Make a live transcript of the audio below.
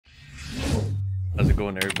How's it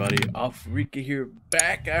going, everybody? AlphaRique here,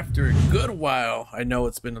 back after a good while. I know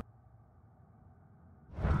it's been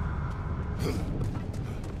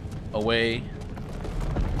away,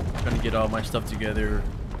 trying to get all my stuff together,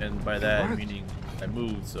 and by that meaning I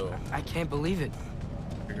moved. So I can't believe it.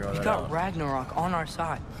 Figure all We that got out. Ragnarok on our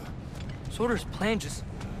side. Sorter's plan just...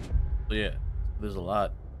 So yeah, there's a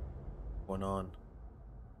lot going on.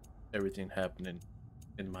 Everything happening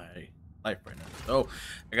in my life right now. So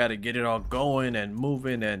I got to get it all going and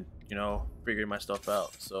moving and, you know, figuring my stuff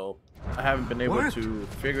out. So I haven't been able to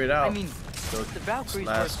figure it out. I mean, so the Valkyries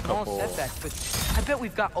were a last small couple setback, but I bet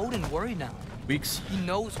we've got Odin worried now. weeks. He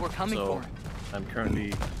knows we're coming So for him. I'm currently,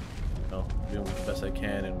 you know, doing the best I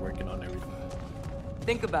can and working on everything.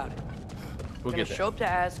 Think about it. We'll Gonna get show up to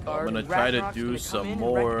Asgard. I'm gonna and try to Ragnarok's do gonna some come in and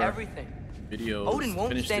more wreck everything. videos, Odin won't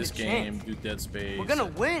finish stand this a game, chance. do Dead Space. We're gonna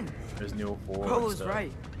win. Resident Evil 4 Bro and was stuff.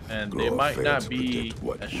 right. And they might not be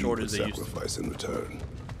what as short you as would they used to. sacrifice in return.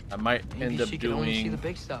 I might Maybe end up she can only see the doing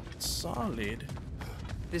big stuff. solid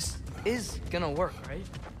This is gonna work, right?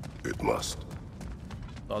 It must.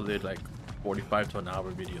 like 45 to an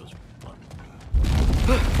hour videos.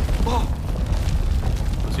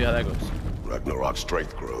 We'll see how that goes. Ragnarok's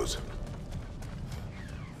strength grows.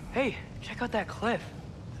 Hey, check out that cliff.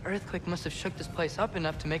 The earthquake must have shook this place up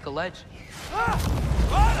enough to make a ledge.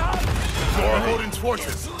 More Odin's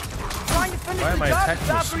forces. Trying to finish Why am the I job attacking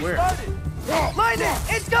the the Valkyries square? started. Lightning,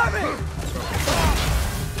 it's coming!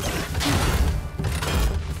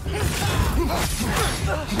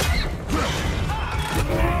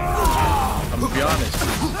 I'm gonna be honest.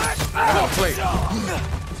 I gotta play.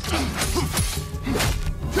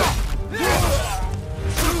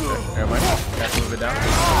 Never mind. Gotta move it down.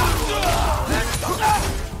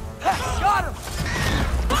 Got him!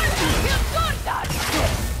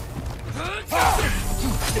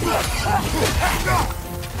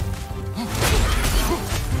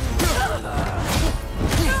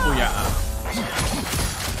 Oh yeah.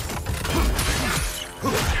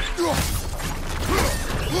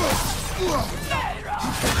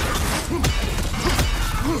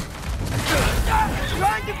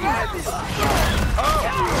 Trying to grab me!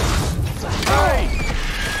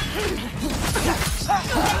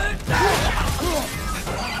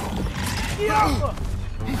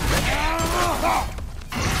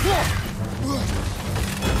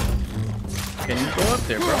 Can you go up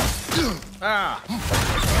there, bro? Ah.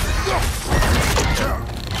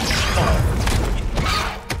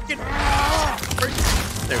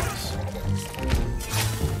 There it is.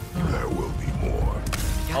 There will be more.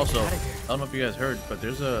 Also, I don't know if you guys heard, but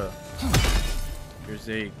there's a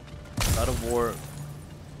God of War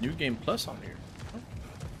New Game Plus on here.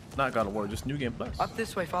 Not God of War, just New Game Plus. Up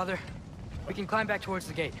this way, Father. We can climb back towards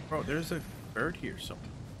the gate. Bro, there's a bird here somewhere.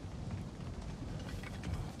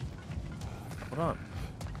 Hold on.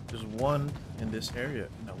 There's one in this area,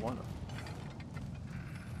 and I want him.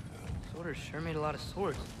 Sorter sure made a lot of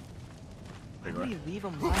swords. Why Big do right. you leave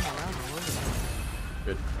them lying around all over?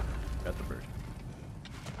 Good. Got the bird.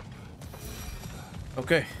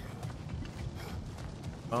 Okay.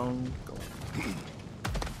 Go.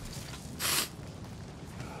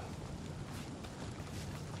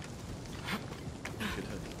 It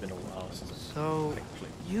has been a while since So, I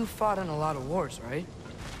played. you fought in a lot of wars, right?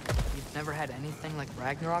 You've never had anything like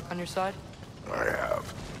Ragnarok on your side? I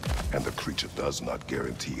have. And the creature does not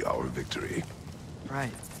guarantee our victory.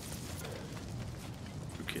 Right.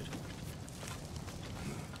 Good kid.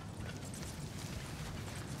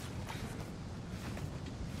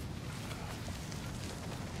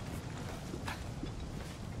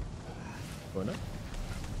 Going up.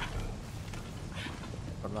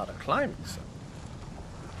 A lot of climbing stuff.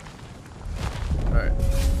 Alright.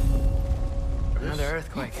 Another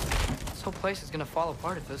earthquake. This whole place is gonna fall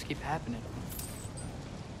apart if those keep happening.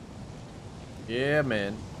 Yeah,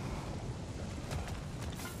 man.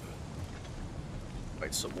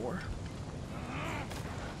 Fight some more.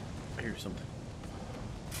 I hear something.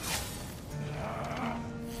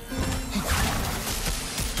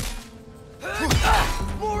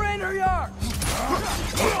 More in her yard!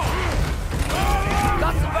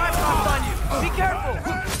 Got some Cyclops on you! Be careful!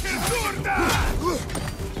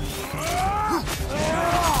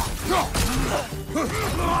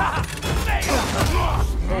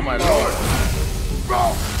 Oh my lord!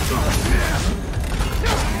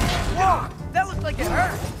 Whoa! That looks like it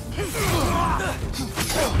hurt!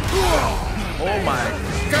 Oh my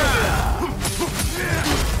god!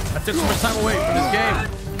 I took so much time away from this game.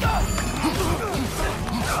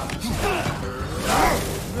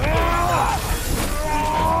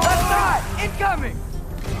 Left side! Incoming!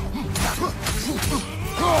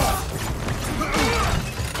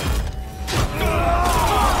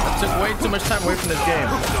 too much time away from this game.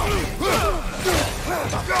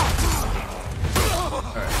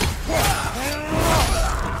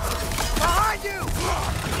 Behind you!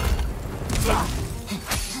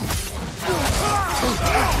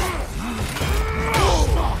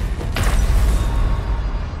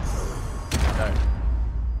 Alright.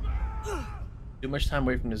 Too much time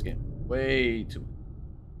away from this game. Way too much.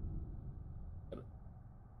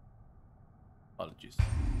 Apologies.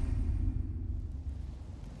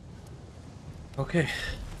 Okay.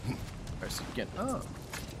 Press it again. Oh.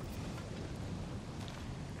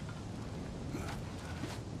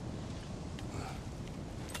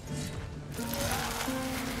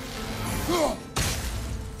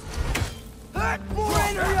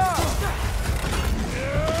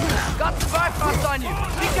 Got the Bifrost on you!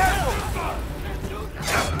 Be careful!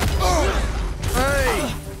 Hey!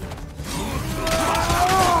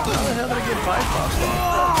 How the hell did I get Bifrost on?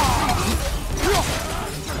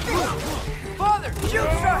 Father, shoot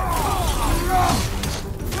strike!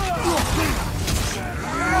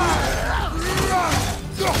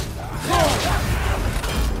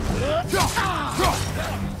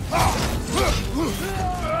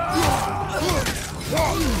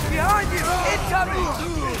 Behind you! Incoming!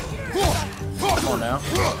 Come on now.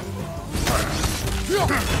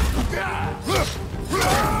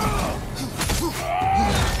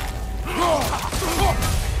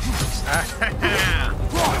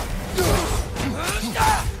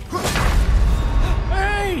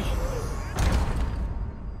 Hey!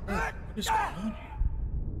 What is going on here?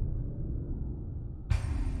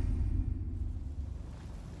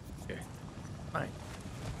 Okay, fine.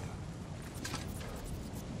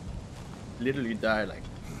 Literally died like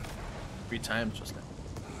 3 times just now.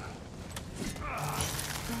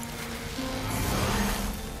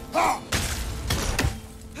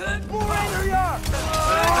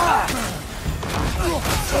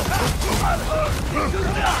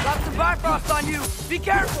 Got some Bifrost on you! Be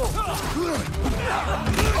careful!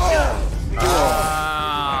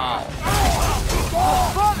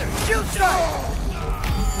 Father, shoot strike!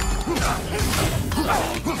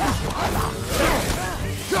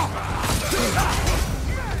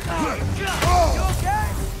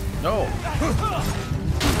 No!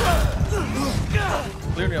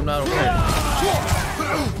 Clearly I'm not okay.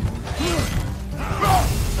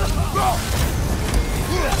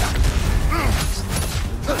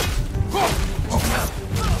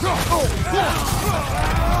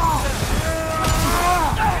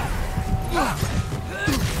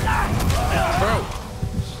 Bro!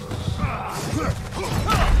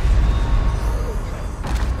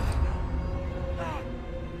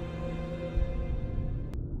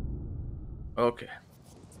 Okay.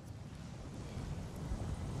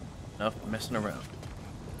 Enough messing around.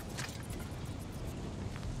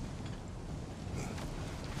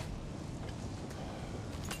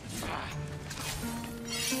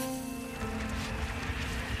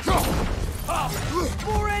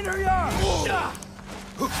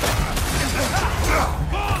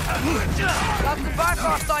 Got some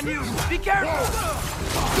Bifrost on you! Be careful!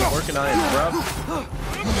 Working on it, bro.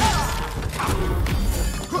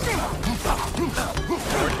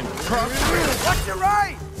 Working properly. Watch your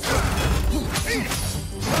right!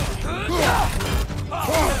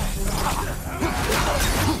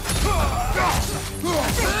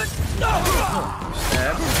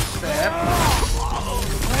 Stab, stab.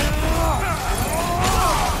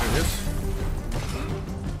 There it is.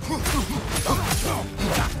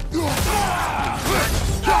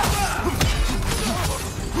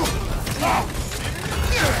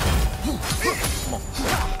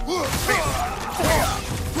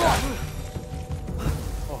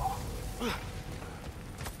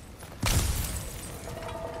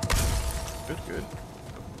 Good, good.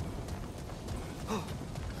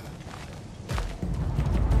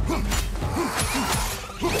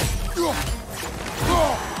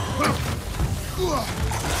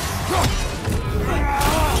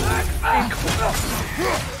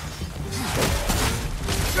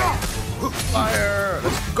 Fire!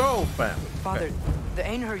 Let's go, fam. Father, Okay. the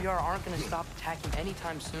Einherjar aren't gonna stop attacking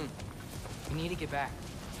anytime soon. We need to get back.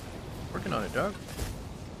 Working on it, dog.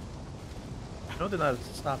 No, they're not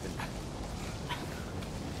stopping.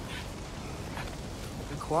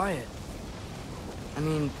 You're quiet. I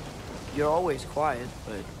mean, you're always quiet,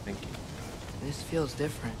 but Thank you. this feels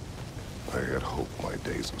different. I had hoped my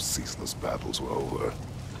days of ceaseless battles were over.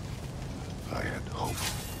 I had hoped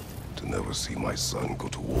to never see my son go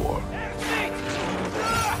to war. We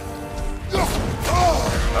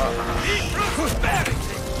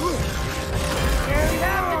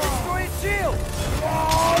have to destroy its shield!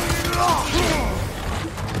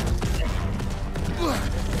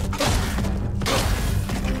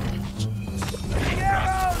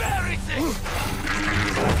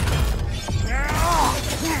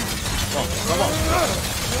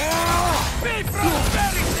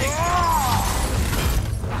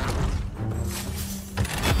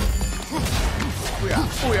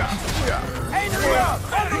 Hey, to the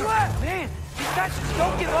left! On the left! Man, these guys just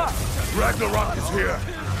don't give up. Ragnarok is here.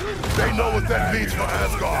 They know what that means for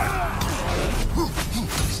Asgard.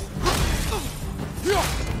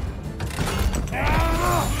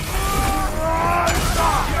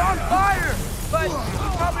 You're on fire! But you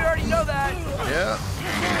probably already know that. Yeah.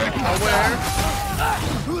 Aware.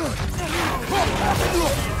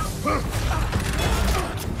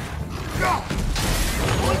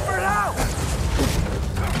 Look for it out!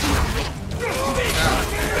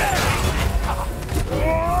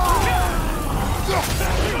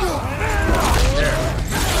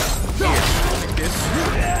 Like this.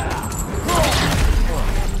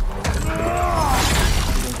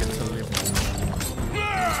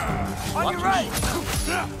 On your right!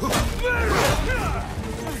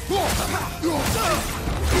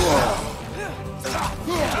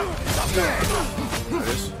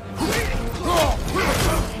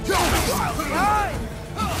 Behind!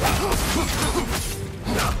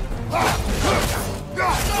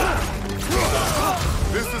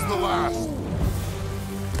 This is the last.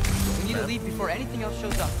 We need to leave before anything else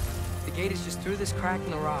shows up. The gate is just through this crack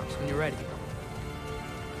in the rocks when you're ready.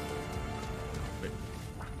 Wait.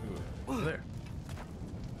 Over there.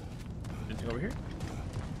 Anything over here?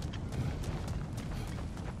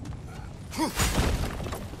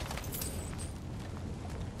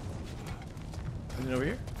 Anything over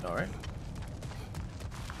here? All right.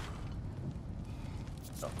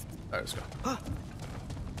 Oh, all right, let's go.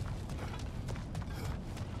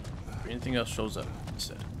 If anything else shows up,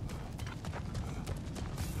 instead.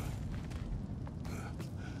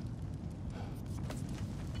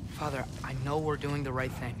 Father, I know we're doing the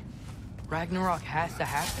right thing. Ragnarok has to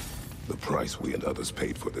happen. The price we and others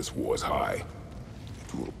paid for this war is high.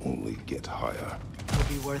 It will only get higher. It'll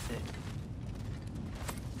be worth it.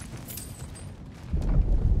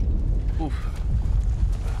 Oof.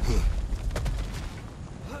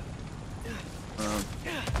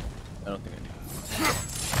 I don't think I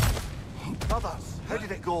need. Brothers, how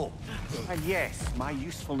did it go? And yes, my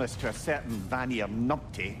usefulness to a certain Vanir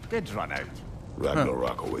numpty did run out.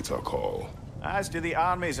 Ragnarok awaits our call. As do the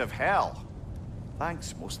armies of hell.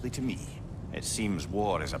 Thanks mostly to me. It seems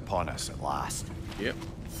war is upon us at last. Yep.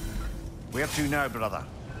 Where to now, brother?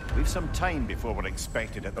 We've some time before we're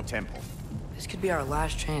expected at the temple. This could be our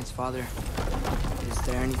last chance, Father. Is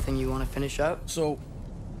there anything you want to finish up? So,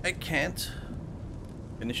 I can't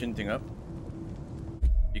finish anything up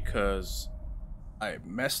because I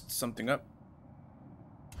messed something up.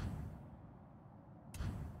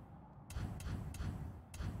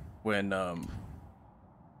 When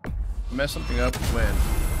messed something up when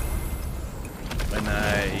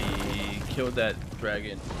I killed that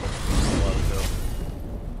dragon a while ago.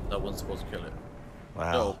 I wasn't supposed to kill it.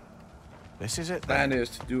 Well, So, this is it plan then. is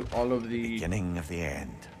to do all of the Beginning of the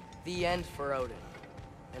end. The end for Odin.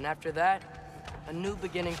 And after that, a new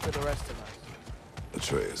beginning for the rest of us.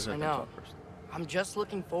 Atreus, I know. I'm just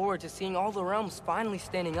looking forward to seeing all the realms finally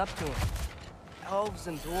standing up to him. Elves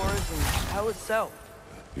and dwarves and hell itself.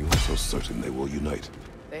 you are so certain they will unite.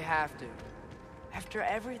 They have to. After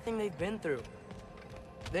everything they've been through.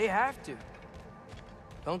 They have to.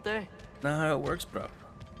 Don't they? Not how it works, bro.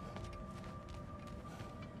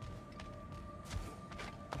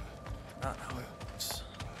 Not how it works.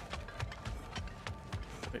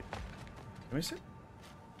 Wait, let me see.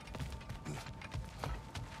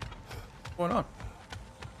 What's going on?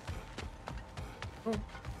 Oh,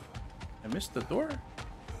 I missed the door.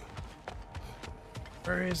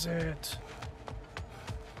 Where is it?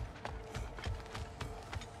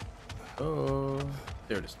 Oh,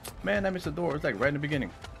 there it is. Man, I missed the door. It's like right in the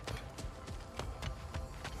beginning.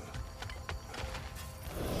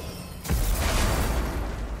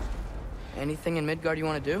 Anything in Midgard you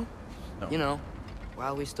want to do? No. You know,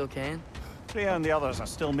 while we still can. Freya and the others are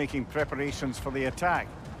still making preparations for the attack,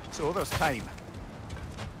 so there's time.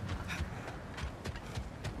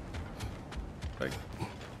 Like,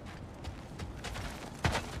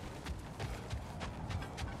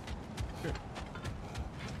 here.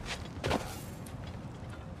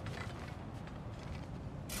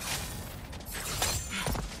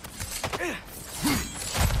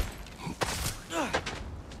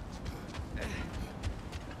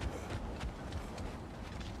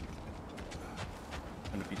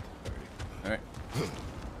 Gonna beat this already. All right.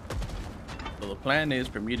 So the plan is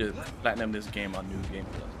for me to platinum this game on New Game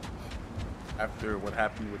Plus. After what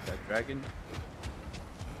happened with that dragon,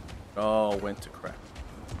 it all went to crap.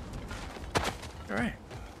 All right.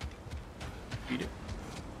 Beat it.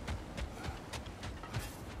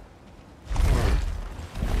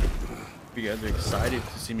 You guys are excited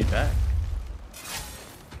to see me back.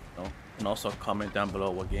 No? And also comment down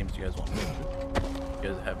below what games you guys want me to do. If you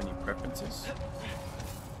guys have any preferences.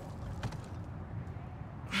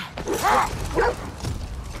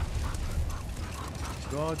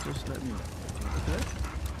 God, just let me know. Okay.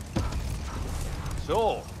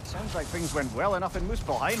 So, sounds like things went well enough in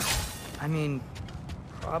Muspelheim. I mean,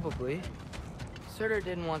 probably. Surtur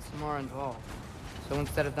didn't want Samara involved. So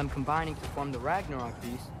instead of them combining to form the Ragnarok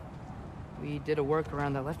beast, we did a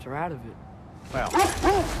workaround that left her out of it. Well,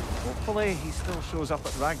 hopefully he still shows up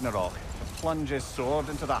at Ragnarok to plunge his sword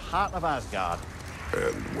into the heart of Asgard.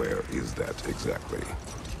 And where is that exactly?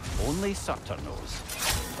 Only Surtur knows.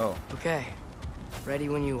 Oh. Okay. Ready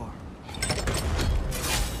when you are.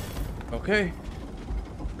 Okay.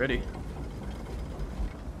 Ready.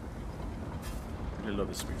 I really love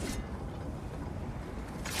this speaker.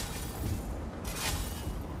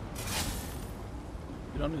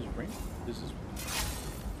 Get on his ring. This is.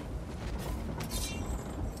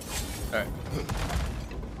 Alright.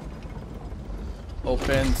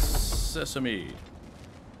 Open sesame.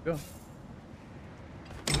 Go.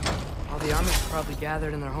 All the armies are probably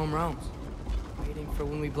gathered in their home realms, waiting for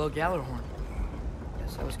when we blow Gallarhorn.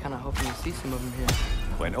 Guess I was kind of hoping to see some of them here.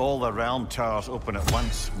 When all the realm towers open at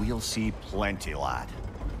once, we'll see plenty, lad.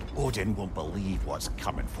 Odin won't believe what's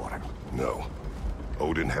coming for him. No.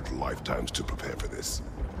 Odin had lifetimes to prepare for this.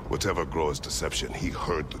 Whatever Groa's deception, he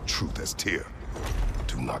heard the truth as Tyr.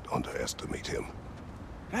 Do not underestimate him.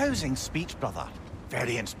 Rousing speech, brother.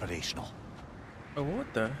 Very inspirational. Oh,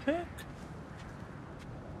 what the heck?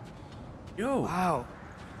 Yo. Wow.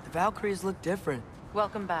 The Valkyries look different.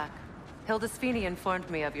 Welcome back. Hildisvini informed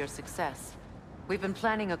me of your success. We've been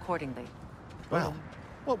planning accordingly. Well,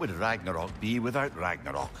 what would Ragnarok be without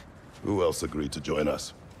Ragnarok? Who else agreed to join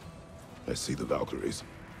us? I see the Valkyries.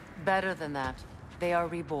 Better than that. They are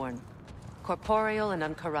reborn. Corporeal and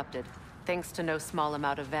uncorrupted, thanks to no small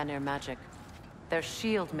amount of Vanir magic. They're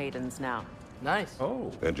shield maidens now. Nice.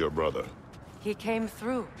 Oh. And your brother? He came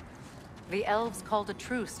through. The elves called a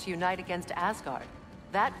truce to unite against Asgard.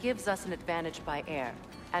 That gives us an advantage by air,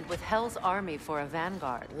 and with Hel's army for a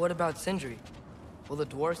vanguard. What about Sindri? Will the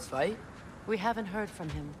dwarves fight? We haven't heard from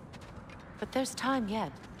him. But there's time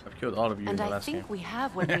yet. I've killed all of you in And the I last think game. we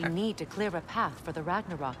have what we need to clear a path for the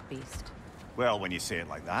Ragnarok beast. Well, when you say it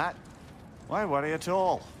like that, why worry at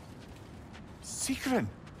all? Sigrun!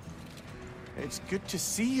 It's good to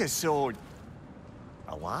see you so...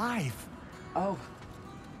 alive. Oh,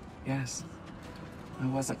 yes. I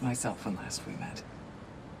wasn't myself when last we met.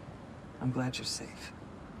 I'm glad you're safe.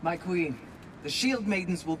 My queen, the Shield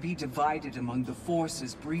Maidens will be divided among the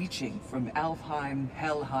forces breaching from Alfheim,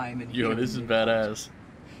 Helheim, and... Yo, this is badass.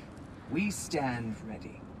 We stand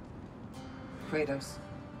ready. Kratos,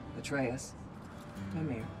 Atreus,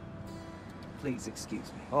 Mimir, please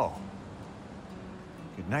excuse me. Oh.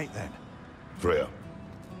 Good night, then. Freya,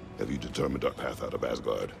 have you determined our path out of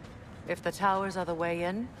Asgard? If the towers are the way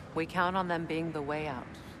in, we count on them being the way out.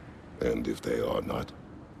 And if they are not?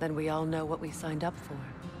 Then we all know what we signed up for.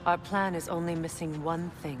 Our plan is only missing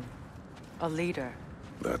one thing. A leader.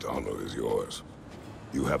 That honor is yours.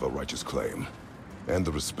 You have a righteous claim, and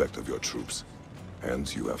the respect of your troops.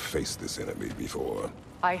 And you have faced this enemy before.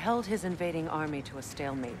 I held his invading army to a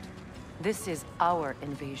stalemate. This is our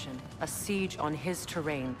invasion, a siege on his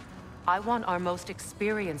terrain. I want our most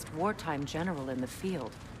experienced wartime general in the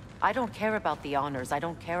field. I don't care about the honors, I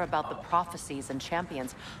don't care about the prophecies and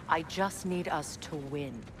champions. I just need us to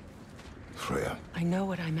win. Freya. I know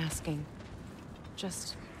what I'm asking.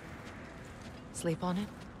 Just... sleep on it?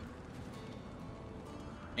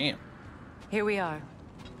 Damn. Here we are.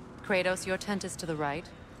 Kratos, your tent is to the right,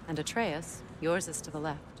 and Atreus, yours is to the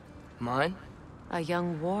left. Mine? A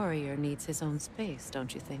young warrior needs his own space,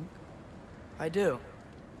 don't you think? I do.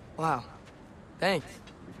 Wow. Thanks.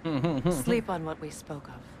 Sleep on what we spoke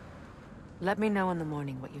of. Let me know in the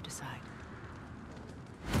morning what you decide.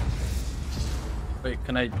 Wait,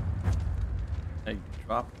 can I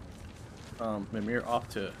drop Mimir off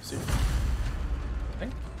to see? I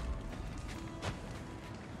think.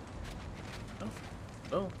 No.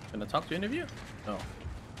 Oh, can I talk to any of you? No.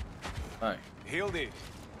 Hi. Hildy,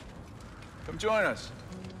 come join us.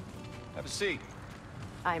 Have a seat.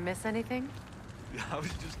 I miss anything? I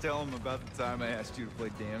was just telling him about the time I asked you to play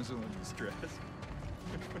damsel in distress.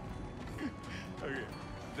 Okay,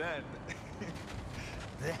 then...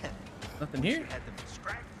 Nothing here.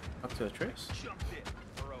 Talk to Atreus.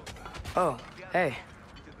 Oh, hey.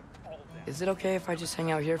 Is it okay if I just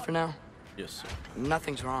hang out here for now? Yes, sir.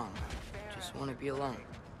 Nothing's wrong. Just want to be alone.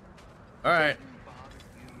 All right.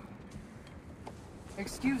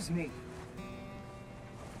 Excuse me.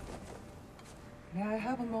 May I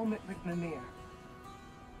have a moment with Mimir?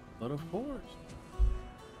 But of course.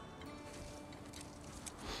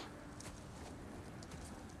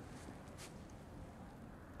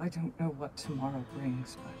 I don't know what tomorrow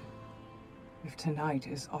brings, but if tonight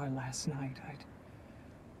is our last night, I'd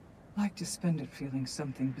like to spend it feeling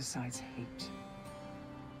something besides hate.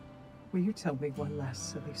 Will you tell me one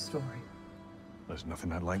last silly story? There's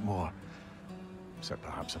nothing I'd like more, except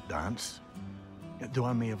perhaps a dance. Though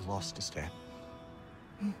I may have lost a step.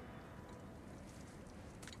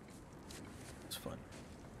 It's fun.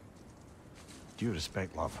 Due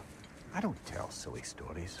respect, love. I don't tell silly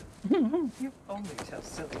stories. You only tell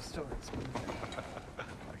silly stories.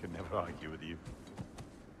 I could never argue with you.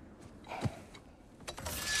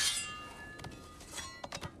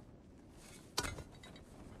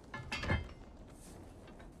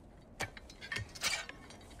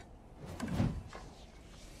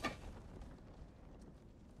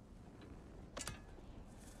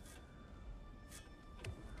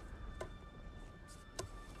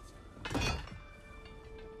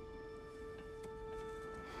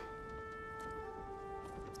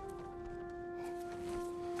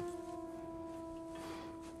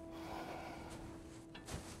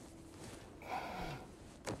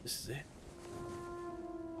 This is it.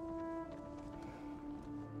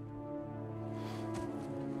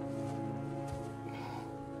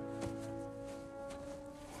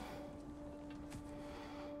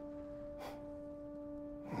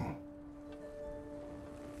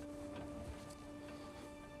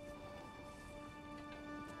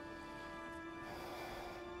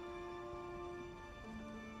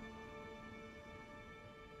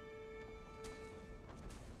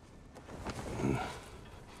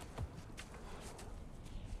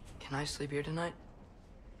 Can I sleep here tonight?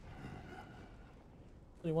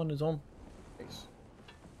 He wanted his own place.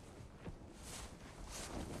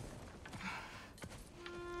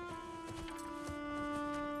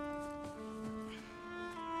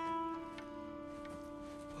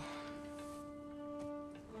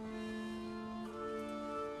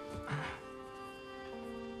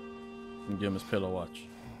 And give him his pillow watch.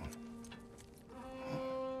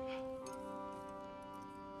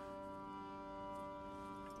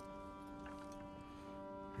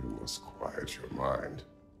 You must quiet your mind.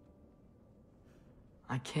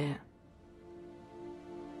 I can't.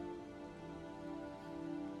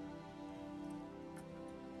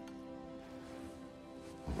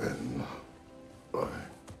 Then I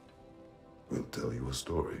will tell you a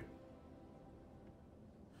story.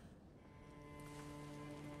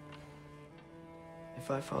 If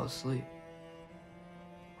I fall asleep,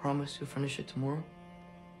 promise you'll finish it tomorrow?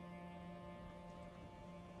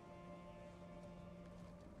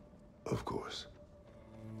 Of course.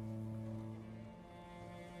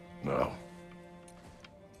 Now,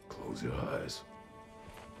 close your eyes.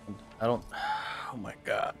 I don't. Oh my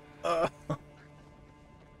god.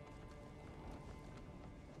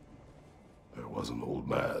 There was an old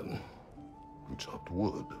man who chopped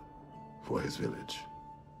wood for his village.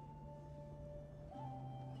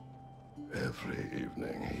 Every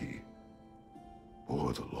evening he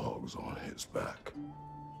bore the logs on his back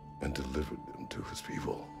and delivered them to his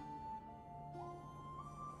people.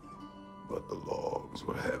 But the logs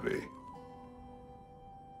were heavy,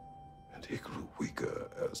 and he grew weaker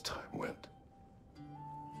as time went.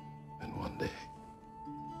 And one day,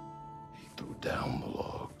 he threw down the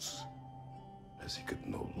logs as he could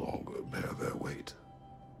no longer bear their weight.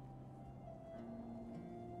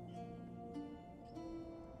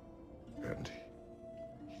 And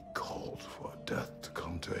he called for death to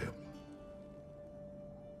come to him.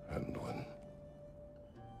 And when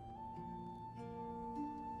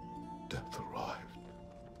death arrived,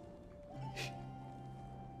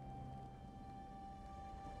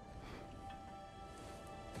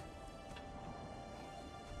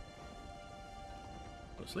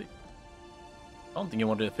 Go to sleep. I don't think he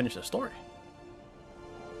wanted to finish the story.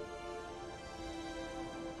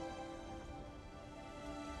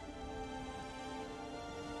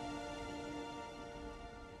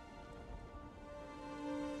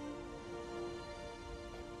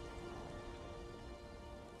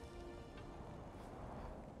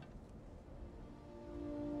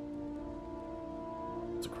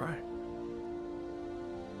 It's a cry.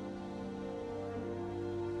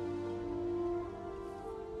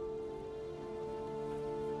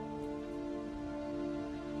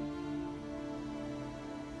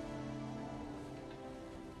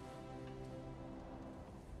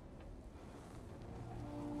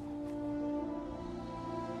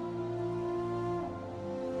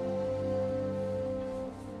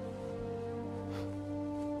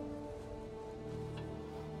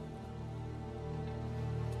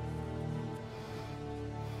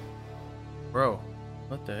 Bro,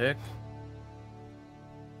 what the heck?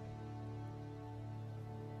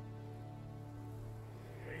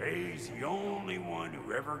 He's the only one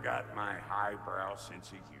who ever got my highbrow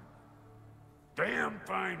sense of humor. Damn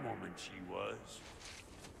fine woman she was.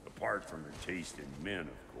 Apart from her taste in men,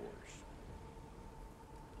 of course.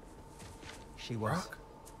 She was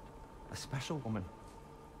a special woman.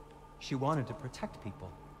 She wanted to protect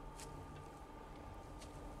people.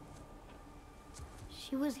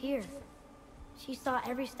 She was here. She saw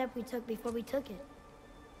every step we took before we took it.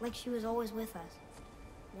 Like she was always with us.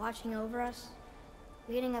 Watching over us.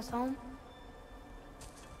 Leading us home.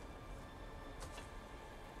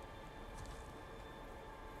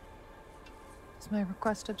 Does my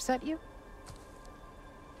request upset you?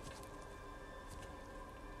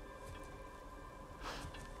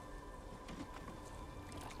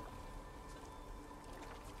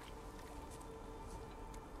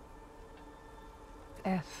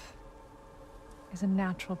 Death is a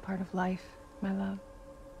natural part of life, my love.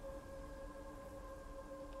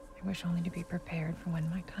 I wish only to be prepared for when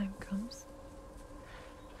my time comes.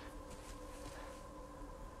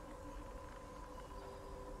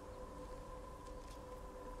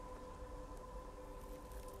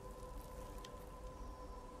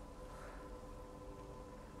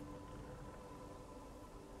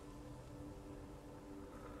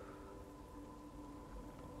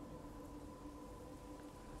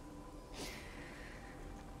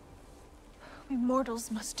 We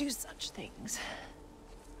mortals must do such things.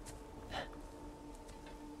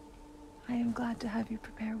 I am glad to have you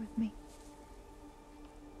prepare with me.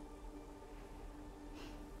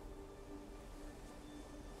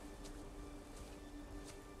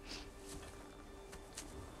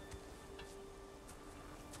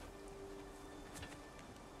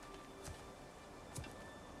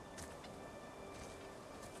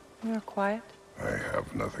 You're quiet. I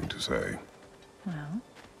have nothing to say. Well,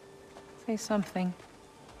 say something.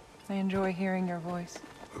 I enjoy hearing your voice.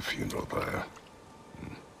 A funeral pyre.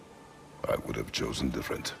 I would have chosen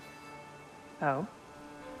different. Oh?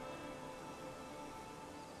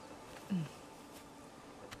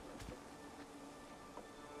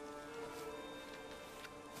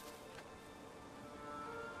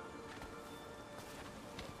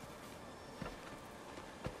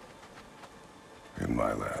 In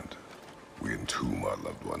my land, we entomb our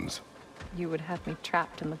loved ones. You would have me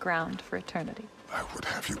trapped in the ground for eternity. I would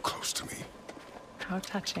have you close to me. How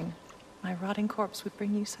touching. My rotting corpse would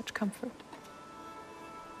bring you such comfort.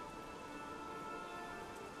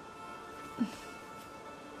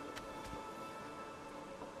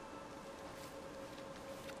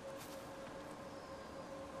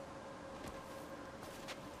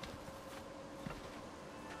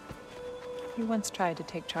 You once tried to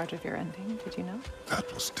take charge of your ending, did you know?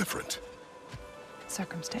 That was different.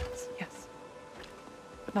 Circumstance, yes.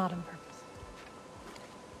 But not on purpose.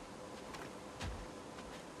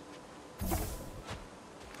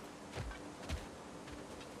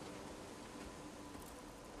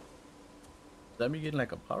 Is that me getting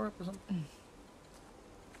like a power-up or something?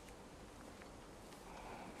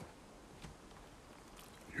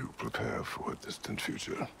 You prepare for a distant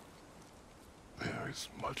future. There is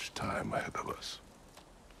much time ahead of us.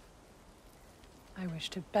 I wish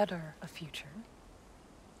to better a future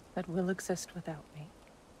that will exist without me,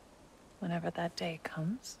 whenever that day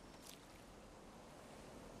comes.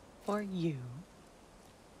 For you,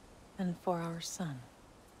 and for our son.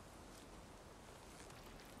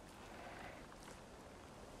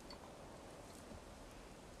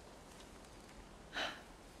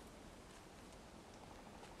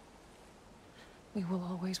 We will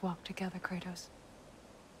always walk together, Kratos.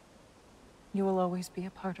 You will always be a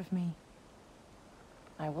part of me.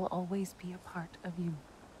 I will always be a part of you.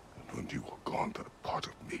 And when you are gone, that part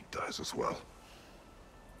of me dies as well.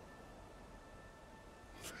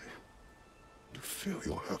 I feel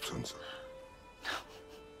your absence.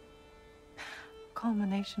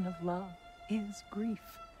 Culmination of love is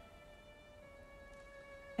grief.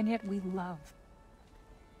 And yet we love,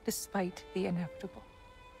 despite the inevitable.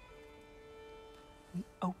 We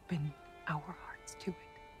open our hearts to it.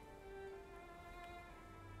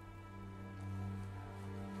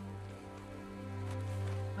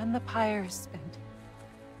 When the pyre is spent,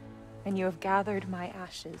 and you have gathered my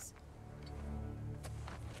ashes,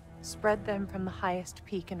 spread them from the highest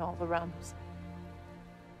peak in all the realms.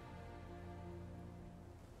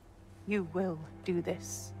 You will do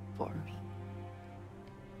this for me.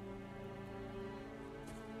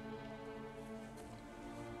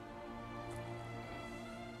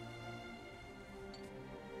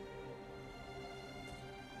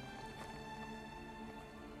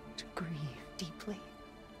 To grieve deeply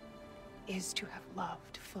is to have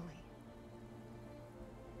loved fully.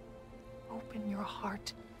 Open your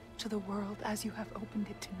heart to the world as you have opened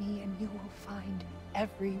it to me, and you will find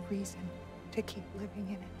every reason to keep living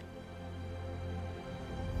in it.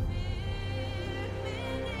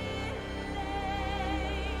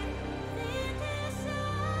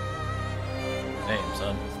 Damn,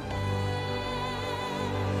 son.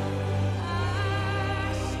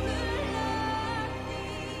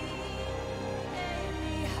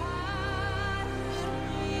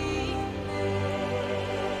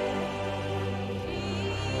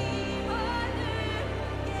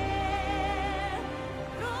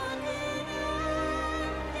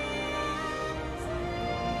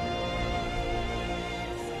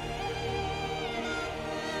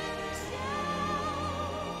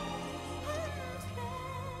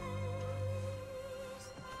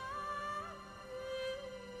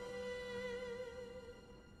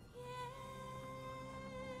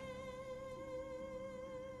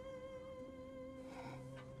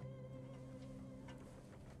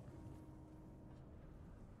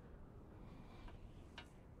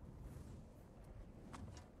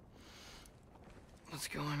 What's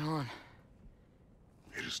going on?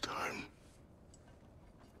 It is time.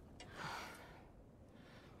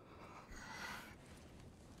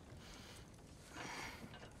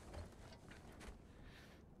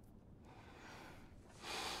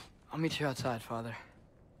 I'll meet you outside, Father.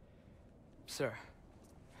 Sir.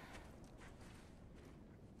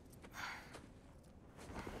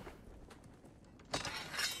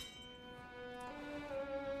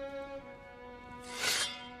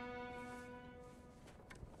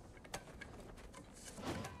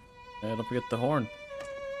 Yeah, don't forget the horn.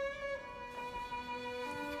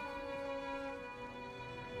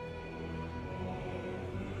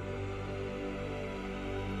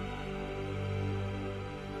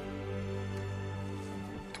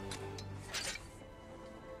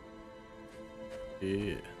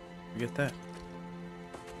 Yeah, forget that.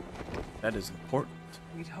 That is important.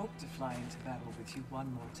 We'd hoped to fly into battle with you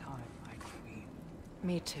one more time, my queen.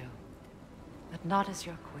 Me too. But not as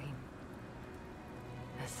your queen.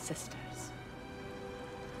 As sisters.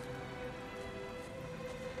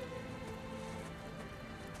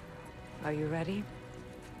 Are you ready?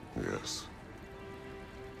 Yes.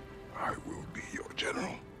 I will be your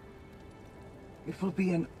general. It will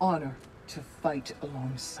be an honor to fight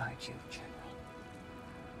alongside you, General.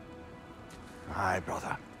 Aye,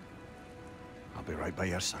 brother. I'll be right by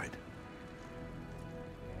your side.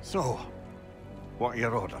 So, what are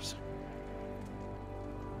your orders?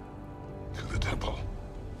 To the temple.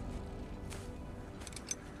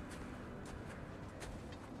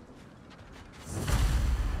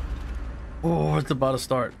 Oh, it's about to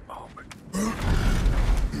start. Oh my.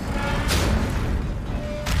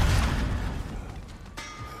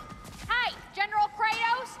 Hey, General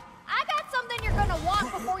Kratos! I got something you're gonna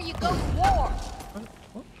want before you go to war!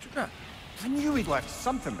 What you got? I knew he'd left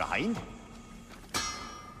something behind.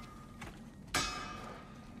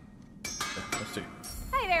 Let's see.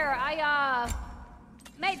 Hey there, I,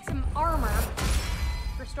 made some armor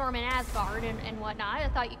for storming Asgard and whatnot. I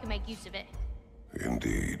thought you could make use of it.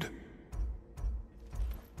 Indeed.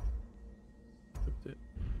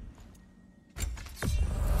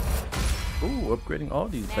 Ooh, upgrading all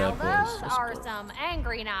these Now bad boys. those Let's are go. some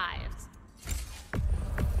angry knives.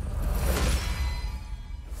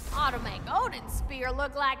 Ought to make Odin's spear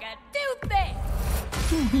look like a toothpick!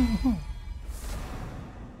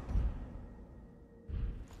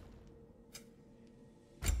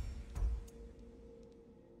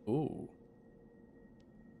 Ooh.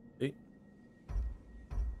 Hey.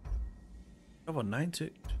 How about 9-6?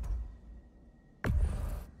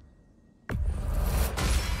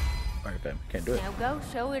 Alright, fam. Can't do it. Now go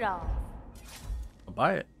show it off. I'll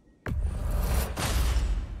buy it.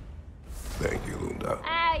 Thank you, Lunda.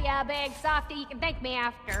 Ah, yeah, big softy. You can thank me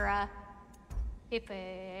after, if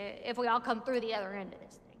we all come through the other end of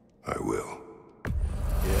this thing. I will.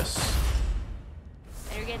 Yes.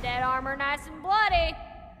 Better get that armor nice and bloody.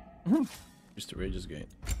 Just the rages gain.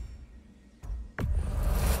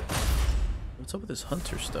 What's up with this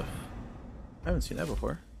hunter stuff? I haven't seen that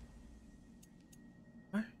before.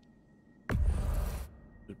 What?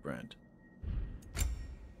 Good brand.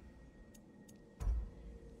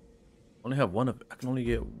 Only have one of. I can only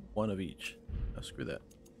get one of each. Oh, screw that.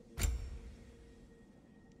 I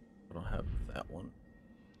don't have that one.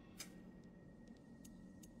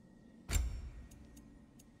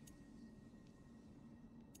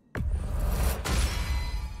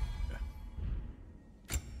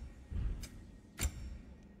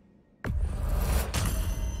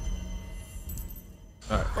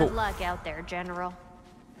 Alright, cool. Good luck out there, General.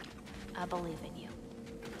 I believe in you.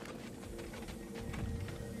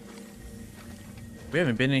 We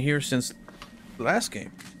haven't been in here since the last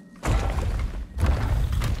game.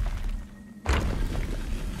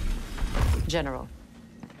 General.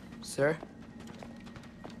 Sir?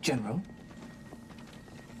 General.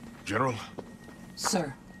 General?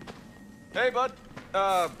 Sir. Hey, bud.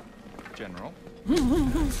 General.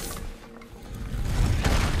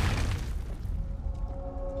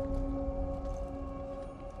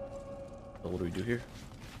 So what do we do here?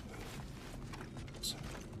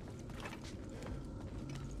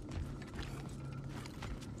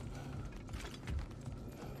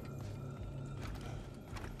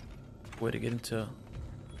 Way to get into.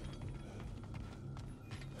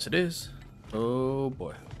 Yes, it is. Oh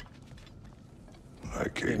boy. I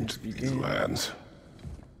came to these lands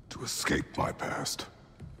to escape my past,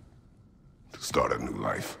 to start a new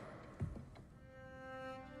life.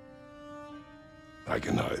 I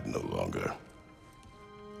can hide no longer.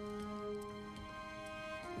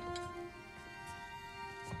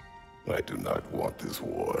 I do not want this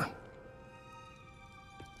war.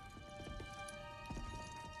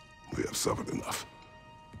 We have suffered enough.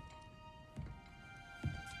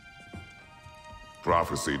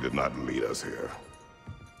 Prophecy did not lead us here,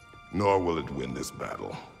 nor will it win this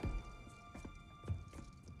battle.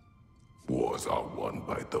 Wars are won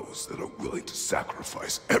by those that are willing to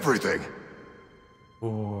sacrifice everything.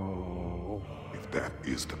 Oh. If that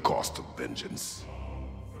is the cost of vengeance,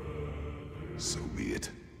 so be it.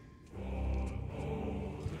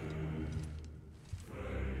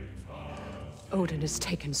 Odin has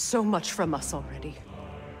taken so much from us already.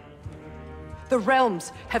 The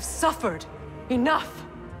realms have suffered enough.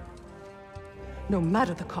 No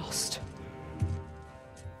matter the cost.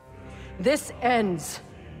 This ends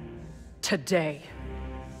today.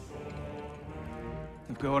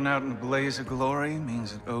 If going out in a blaze of glory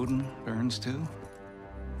means that Odin burns too,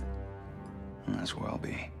 that's where I'll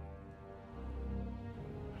be.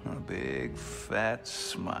 A big, fat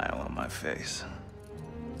smile on my face.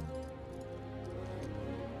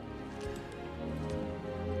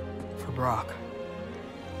 For Brock.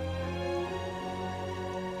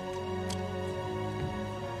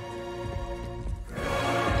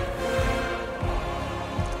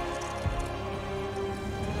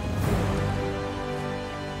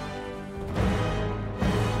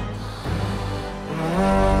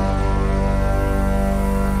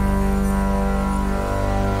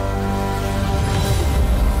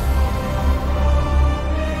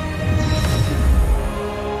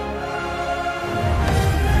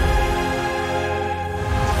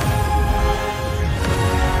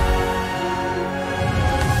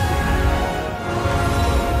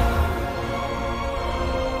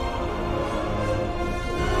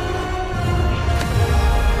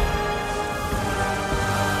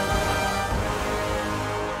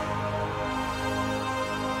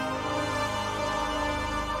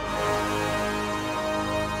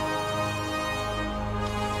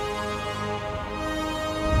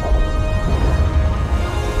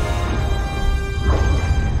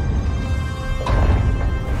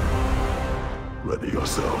 Ready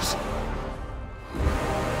yourselves.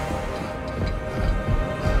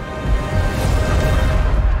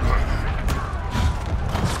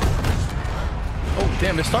 Oh,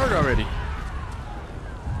 damn, it started already.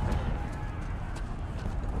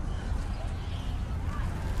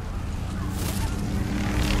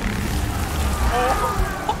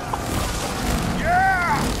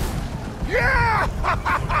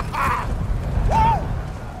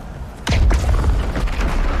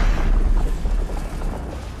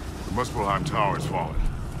 Muspelheim Tower is falling.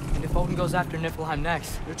 And if Odin goes after Niflheim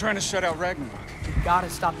next, They're trying to shut out Ragnarok. we gotta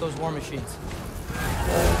stop those war machines.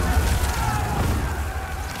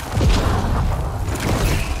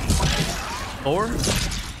 Or?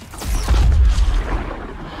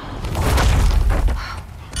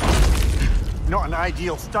 Not an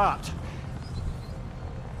ideal start.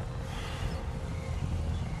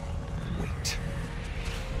 Wait.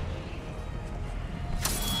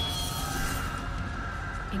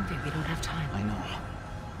 Ingrid, we don't have time. I know.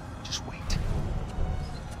 Just wait.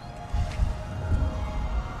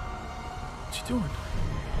 What's he doing?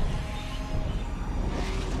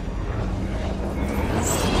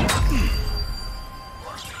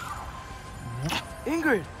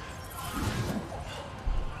 Ingrid!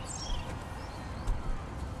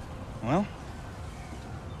 Well,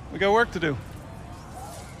 we got work to do.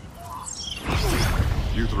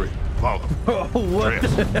 You three, follow. Oh, what?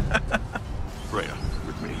 Freya,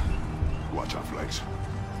 with me. Watch our flanks.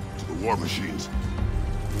 To the war machines.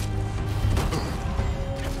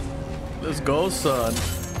 Let's go, son.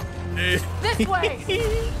 This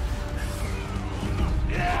way!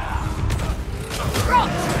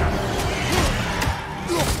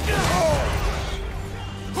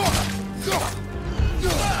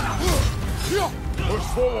 Push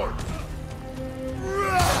forward.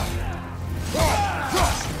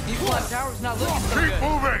 East Flat Tower's not looking so Keep good.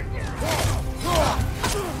 moving.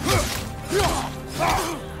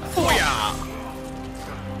 Booyah!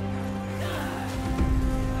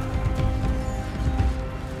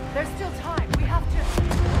 There's still time. We have to...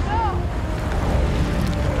 No!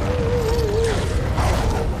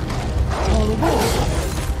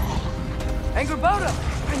 Angerboda!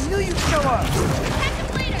 I knew you'd show up!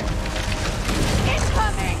 Detective Leader!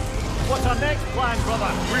 Incoming! What's our next plan,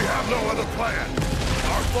 brother? We have no other plan.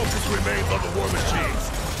 Our focus remains on the war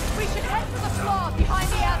machines. We should head for the flaw behind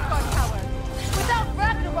the Asgard Tower. Without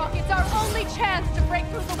Ragnarok, it's our only chance to break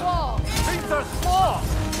through the wall. Peter's flaw!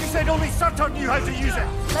 You said only Surtur knew how to use it!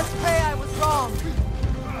 Let's pray I was wrong.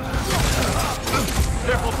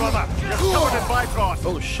 Careful, brother! You're covered in Bifrost!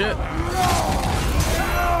 Oh shit.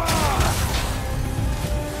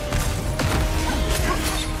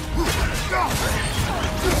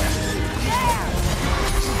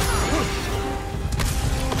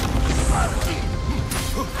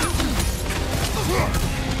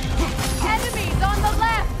 Enemies on the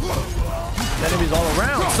left! Enemies all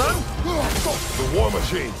around, son. The war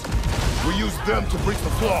machines. We use them to breach the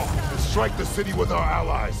flaw and strike the city with our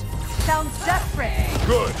allies. Sounds desperate.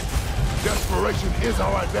 Good. Desperation is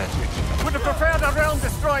our advantage. Would have preferred a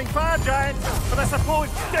realm-destroying fire giant, but I suppose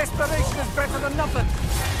desperation is better than nothing.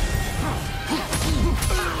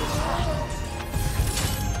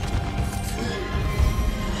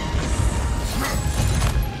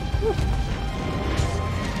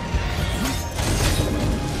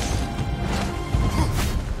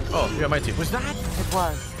 Oh, you got my team. Was that? It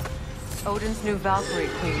was. Odin's new Valkyrie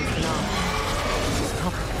queen is not.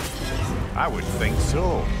 I would think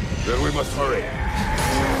so. Then we must hurry.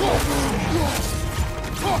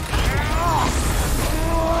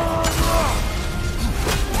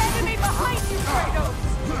 Enemy behind you, Kratos!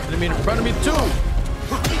 Enemy in front of me too.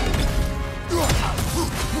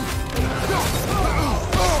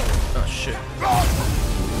 Oh shit.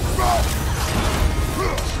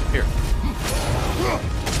 Here.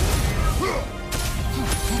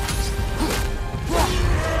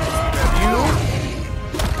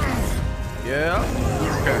 Yeah.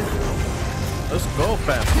 Okay. Let's go,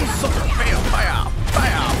 fam. Sucker. Bam. Bam.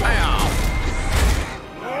 Bam. Bam.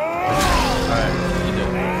 Alright. You did.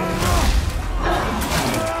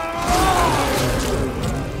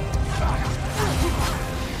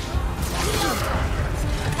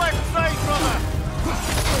 Left side, brother!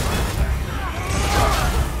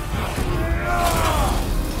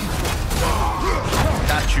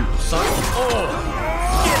 Got you, son. Oh.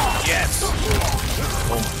 Yes.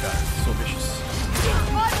 Oh my god. So vicious.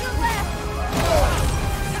 On your left!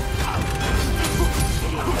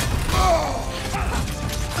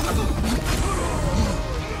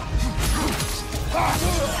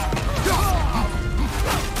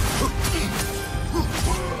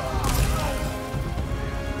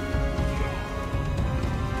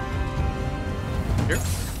 Here.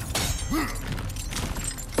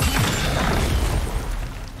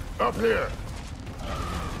 Up here.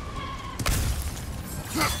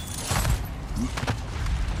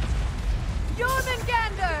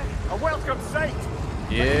 Jormungandr! A welcome sight!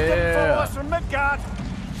 Yeah. Follow us from Midgard.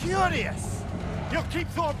 Curious! You'll keep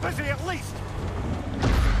Thor busy at least!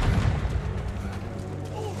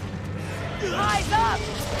 Rise up!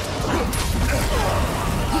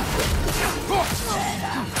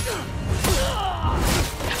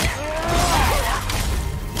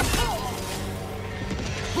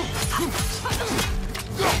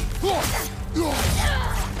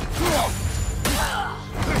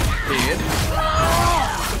 Dead.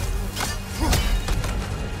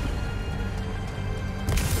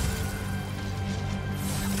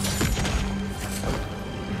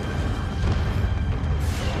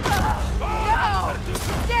 No!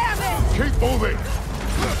 Damn it! Keep moving.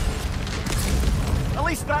 At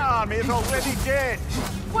least that army is already dead!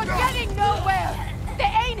 We're getting nowhere! The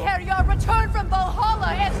Einherjar return from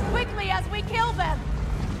Valhalla as quickly as we kill them!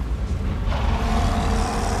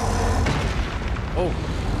 Oh.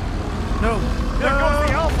 No. There goes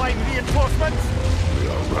the Alpine reinforcements! We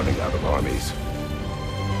are running out of armies.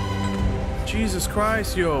 Jesus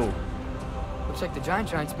Christ, yo. Looks like the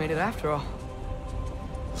Giants made it after all.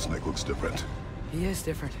 Snake looks different. He is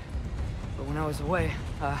different. But when I was away,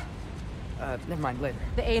 never mind, later.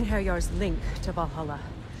 The Einherjar's link to Valhalla.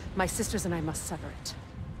 My sisters and I must sever it.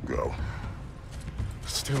 Go.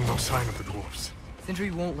 Still no sign of the dwarves.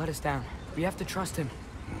 Sindri won't let us down. We have to trust him.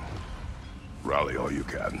 Rally all you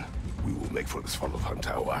can. We will make for this Follow-Hunt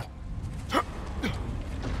Tower.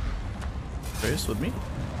 Chris, with me?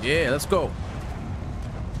 Yeah, let's go.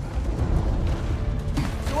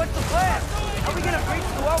 So what's the plan? How are we gonna breach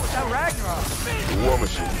the wall without Ragnarok? The War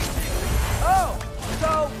Machine. Oh,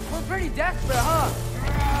 so we're pretty desperate, huh?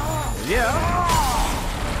 Yeah.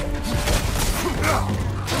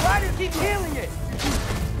 The riders keep healing it.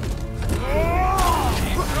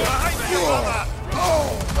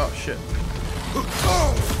 Oh shit.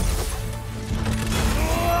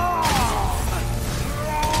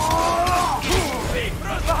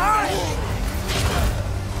 Behind!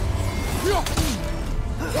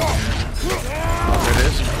 There it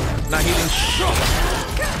is. Not healing shit.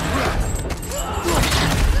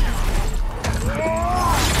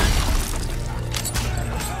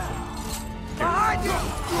 Behind you!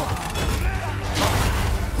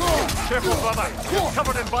 Careful, brother. You're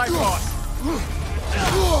covered in Bifrost.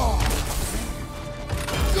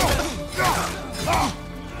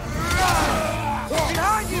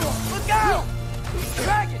 Behind you! Look out!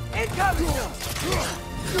 Dragon, incoming!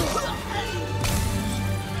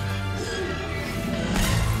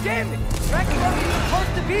 Damn it! Ragnarok is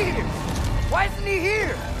supposed to be here! Why isn't he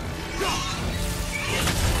here?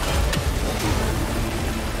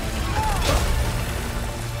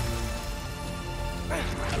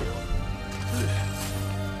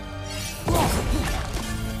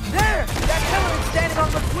 There! That killer is standing on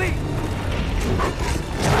the fleet!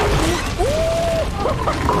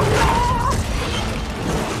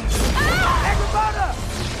 Agrabah!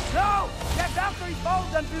 No! That Valkyrie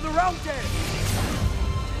followed them through the realm there!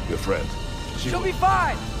 Your friend. She'll be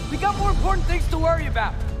fine! We got more important things to worry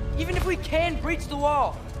about! Even if we can breach the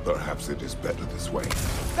wall! Perhaps it is better this way.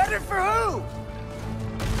 Better for who?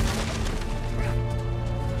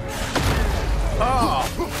 Oh!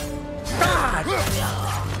 God!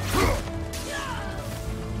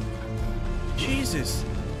 Jesus!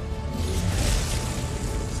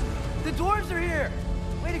 The dwarves are here!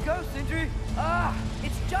 Way to go, Sindri!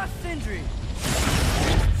 It's just Sindri!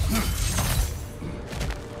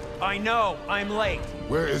 I know, I'm late.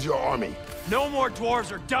 Where is your army? No more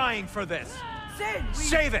dwarves are dying for this. Sin!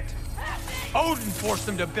 Save it! Odin forced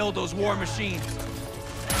them to build those war machines.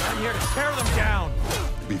 I'm here to tear them down.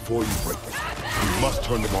 Before you break them, you must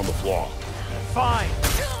turn them on the floor. Fine.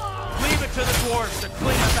 Leave it to the dwarves to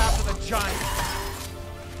clean up after the giants.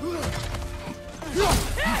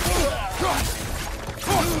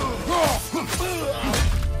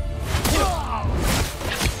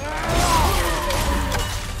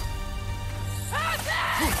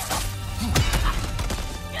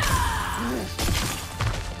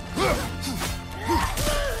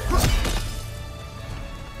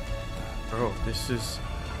 Bro, this is...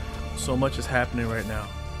 so much is happening right now.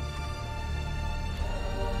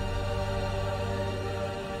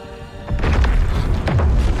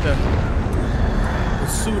 The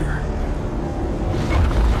suitor.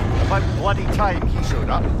 About bloody time he showed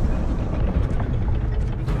up.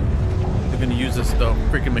 They're gonna use this though.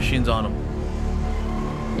 Freaking machines on him.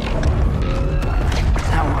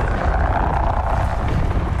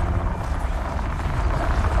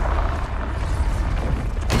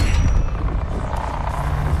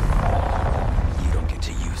 You don't get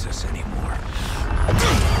to use us anymore.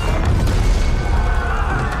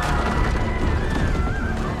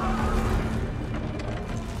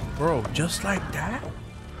 Bro, just like that?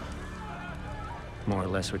 More or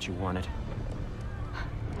less what you wanted.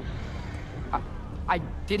 I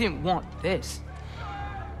didn't want this.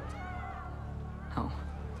 Oh.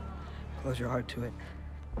 Close your heart to it.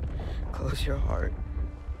 Close your heart.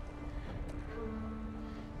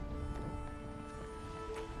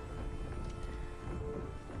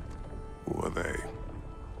 Who are they?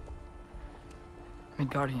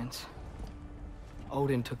 Midgardians.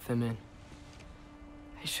 Odin took them in.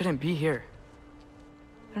 They shouldn't be here.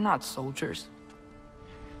 They're not soldiers.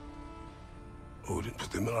 Odin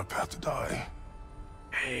put them in our path to die.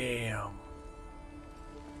 Damn.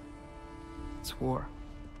 It's war.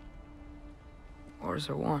 Wars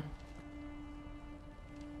are won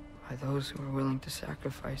by those who are willing to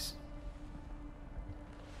sacrifice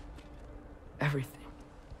everything.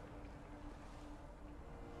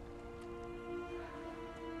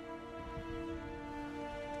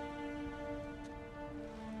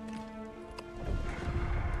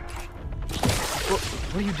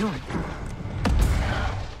 What are you doing?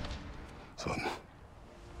 Son,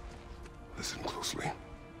 listen closely.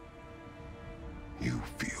 You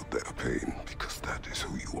feel their pain because that is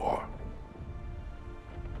who you are.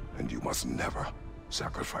 And you must never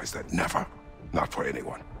sacrifice that. Never. Not for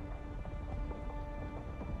anyone.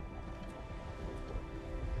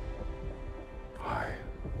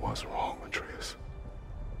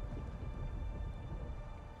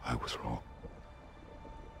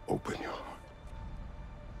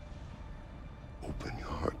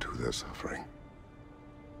 their suffering.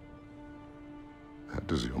 That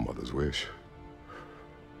is your mother's wish.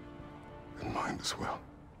 And mine as well.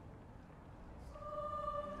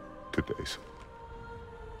 Today's.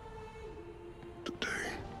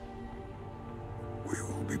 Today, we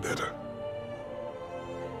will be better.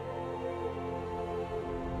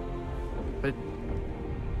 But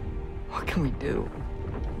what can we do?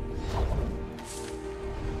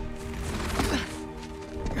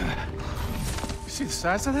 You see the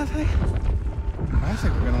size of that thing? I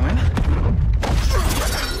think we're gonna win.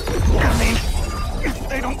 I mean, if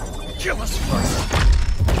they don't kill us first.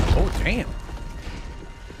 Oh, damn.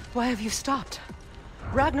 Why have you stopped?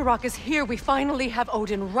 Ragnarok is here. We finally have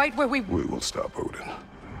Odin right where we... We will stop Odin.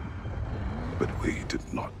 But we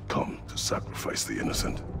did not come to sacrifice the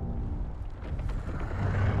innocent.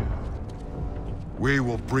 We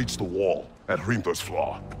will breach the wall at Hrimthor's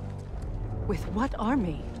Flaw. With what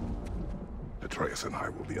army? Atreus and I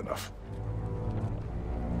will be enough.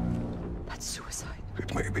 That's suicide.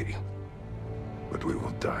 It may be. But we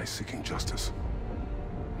will die seeking justice,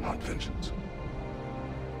 not vengeance.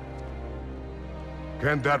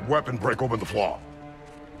 Can that weapon break open the flaw?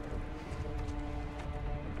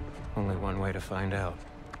 Only one way to find out.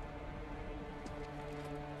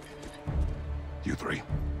 You three.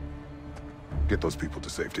 Get those people to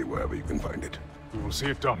safety wherever you can find it. We will see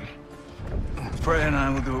it done. Freya and I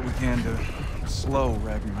will do what we can to slow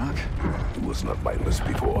Ragnarok. He was not mindless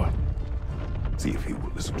before. See if he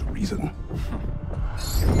will listen to reason.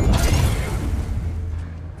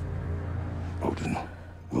 Odin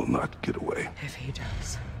will not get away. If he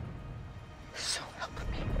does, so help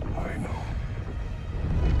me. I know.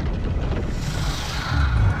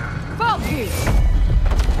 Valky!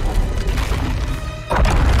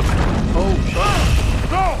 Oh,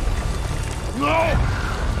 no! No!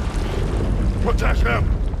 Protect him!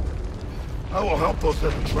 I will help those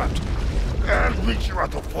that are trapped. And meet you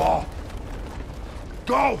at the fall.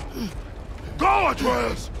 Go! Go,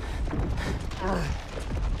 Atreus!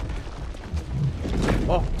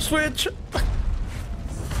 Oh, switch!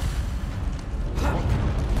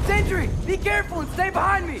 Sentry, be careful and stay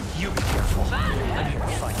behind me! You be careful. I'm here to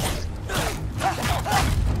fight.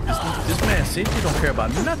 This man Sentry don't care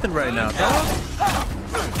about nothing right now, dog.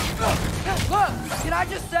 Look, can I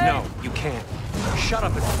just say? No, you can't. Shut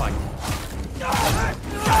up and fight.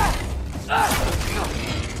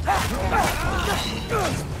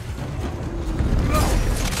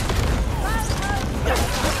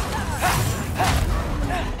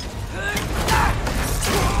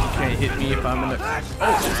 Can't hit me if I'm in the...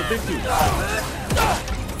 Oh, it's a big dude.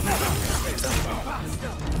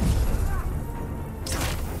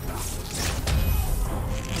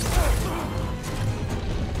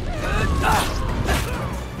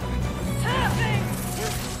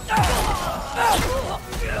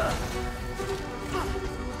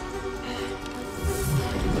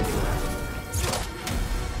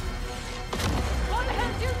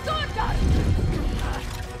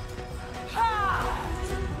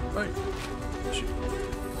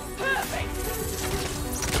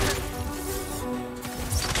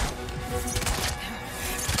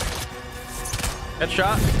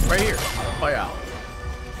 Headshot right here. Play out.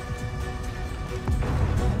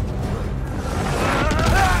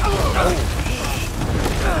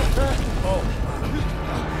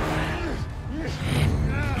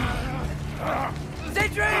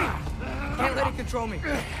 Sentry! Can't let it control me.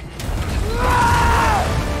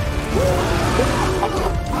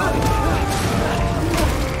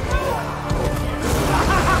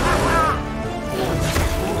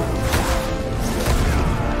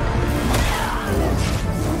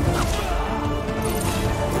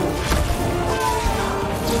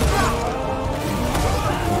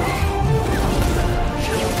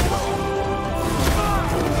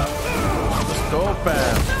 Go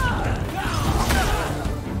fast.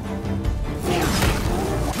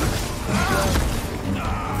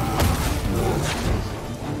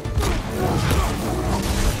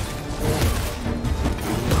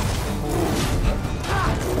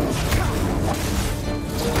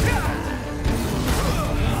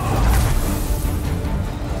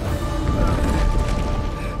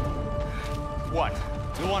 What?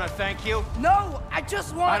 You want to thank you? No, I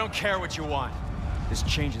just want... I don't care what you want. This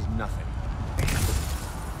changes nothing.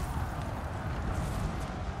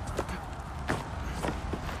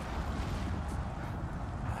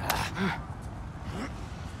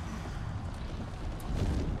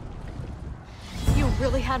 You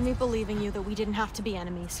really had me believing you that we didn't have to be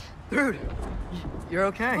enemies. Dude, you're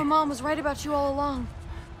okay. My mom was right about you all along.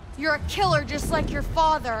 You're a killer just like your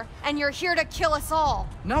father, and you're here to kill us all.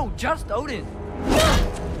 No, just Odin.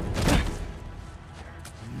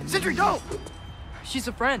 Sindri, go! She's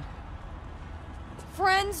a friend.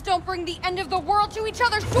 Friends don't bring the end of the world to each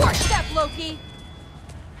other's doorstep, Loki!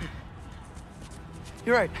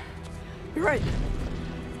 You're right. You're right.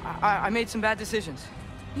 I made some bad decisions.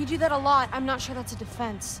 You do that a lot. I'm not sure that's a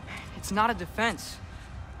defense. It's not a defense.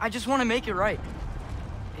 I just want to make it right.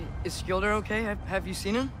 Is Skilder okay? Have you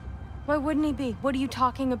seen him? Why wouldn't he be? What are you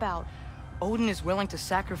talking about? Odin is willing to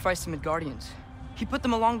sacrifice the Midgardians. He put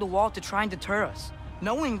them along the wall to try and deter us,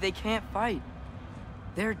 knowing they can't fight.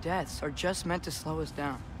 Their deaths are just meant to slow us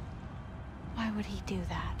down. Why would he do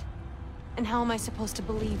that? And how am I supposed to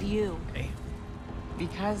believe you?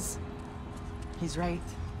 Because he's right.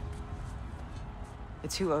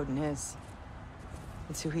 It's who Odin is.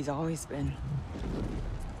 It's who he's always been.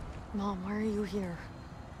 Mom, why are you here?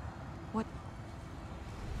 What?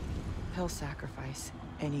 He'll sacrifice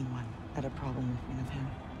anyone at a problem in front of him.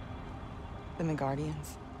 The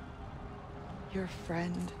Midgardians. Your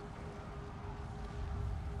friend.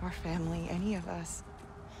 Our family, any of us.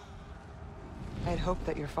 I'd hoped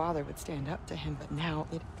that your father would stand up to him, but now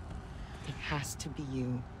it has to be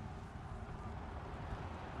you.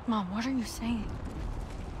 Mom, what are you saying?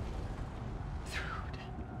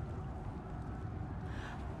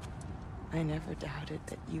 I never doubted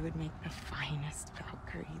that you would make the finest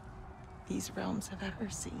Valkyrie these realms have ever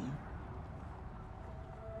seen.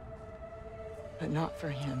 But not for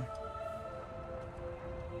him.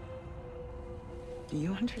 Do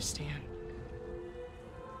you understand?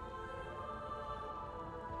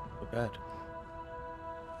 So bad.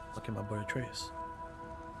 Look at my boy Trace.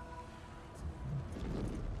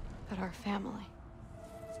 That our family.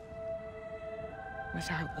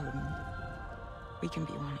 Without Odin, we can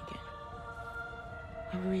be one again.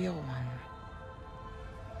 A real one.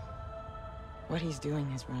 What he's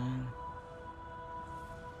doing is wrong.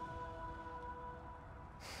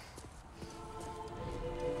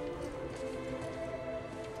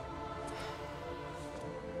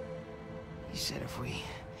 He said if we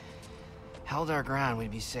held our ground,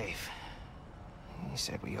 we'd be safe. He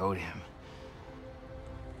said we owed him.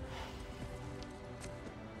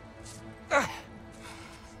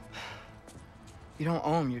 You don't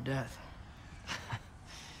owe him your death.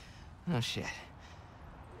 No shit.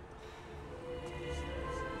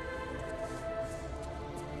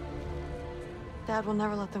 Dad will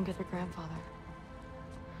never let them get their grandfather.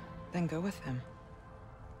 Then go with him.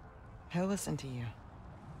 He'll listen to you.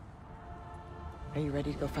 Are you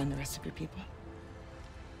ready to go find the rest of your people?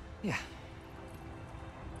 Yeah.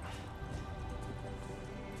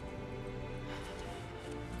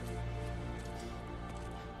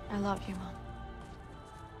 I love you, Mom.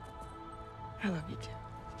 I love you too.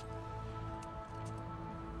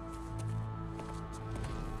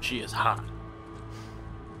 She is hot.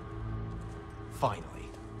 Finally.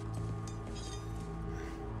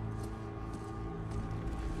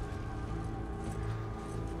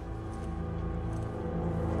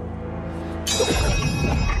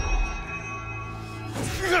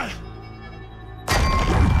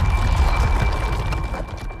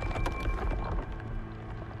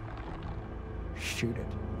 Shoot it.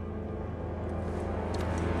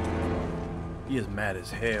 He is mad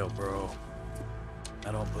as hell, bro.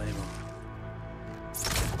 I don't blame him.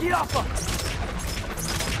 Get off him!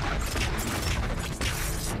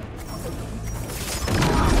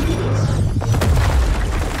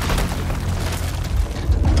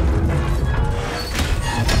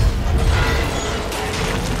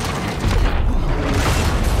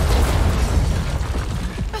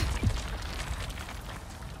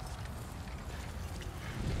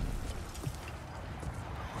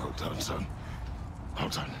 Well done, son. Well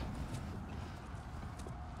done.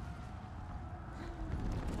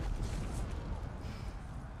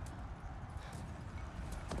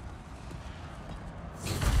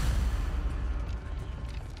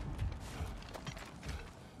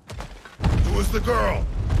 Who is the girl?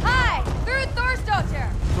 Hi! Through Thor's daughter!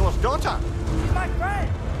 Thor's daughter? She's my friend!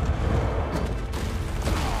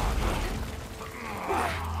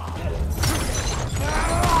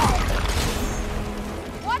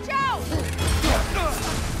 Watch out!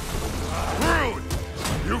 Rude!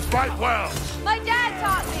 You fight well. My dad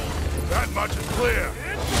taught me! That much is clear.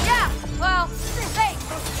 Yeah, well, thanks.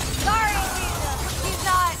 Sorry, he's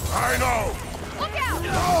not... I know. Look out!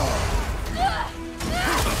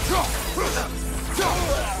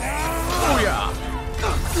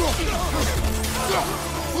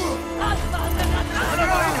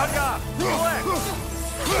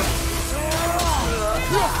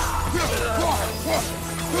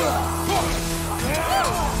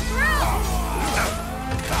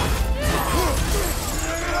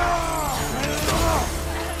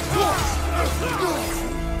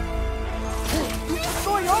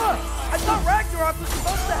 Ragnarok was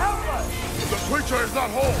supposed to help us! The creature is not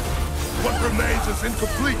whole. What remains is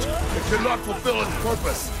incomplete. It cannot fulfill its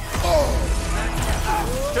purpose.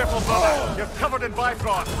 Careful, brother. You're covered in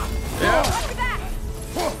Bifrost. Yeah.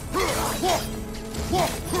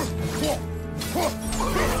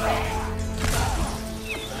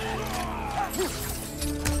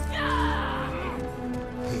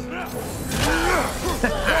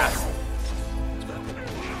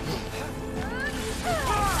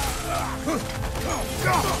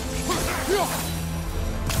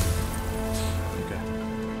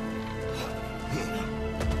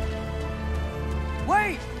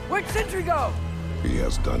 Wait! Where'd Sentry go? He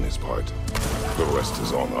has done his part. The rest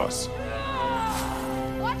is on us.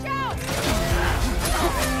 Watch out!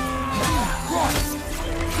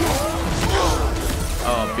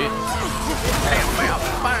 Oh, bitch. Bam, bam,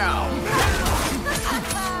 bam.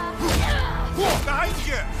 Behind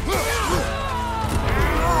you!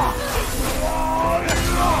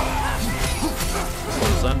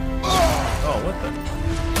 Son. Oh, what the?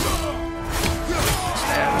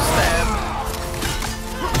 Stab, stab.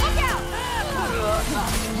 Look out! Look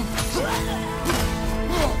out!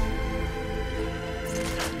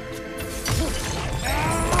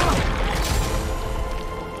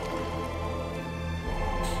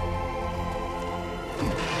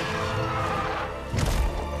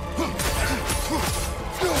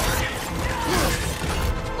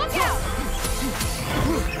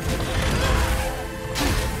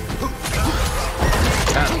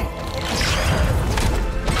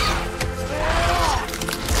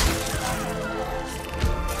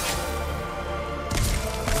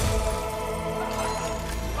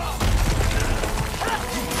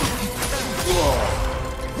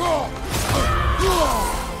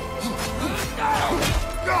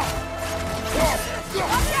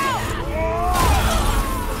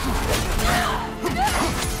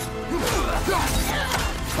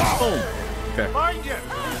 Boom. Okay. Behind you!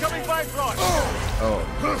 Incoming Bifrost! Oh.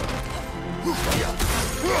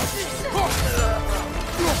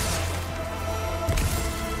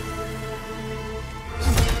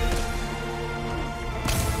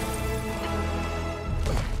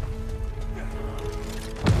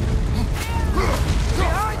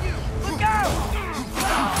 Behind you! Look out!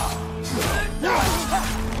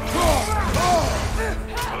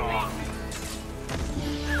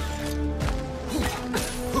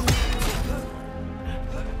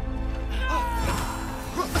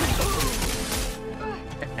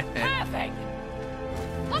 Perfect!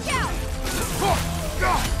 Look out!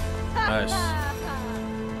 Nice.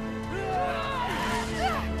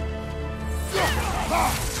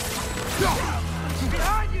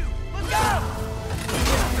 Behind you! Look out!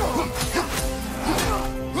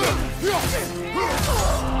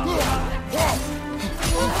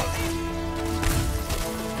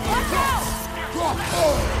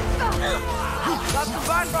 Got some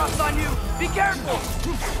Bifrost on you! Be careful!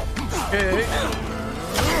 Okay.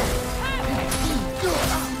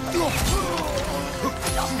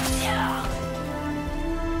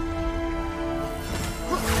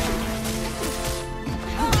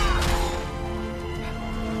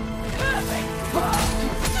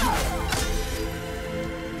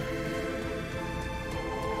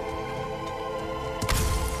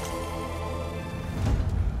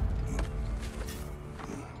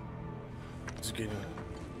 It's getting.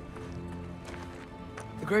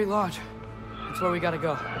 The Great Lodge. That's where we gotta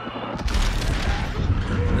go.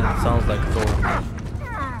 That sounds like Thor.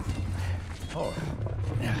 Oh.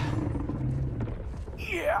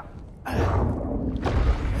 Yeah. I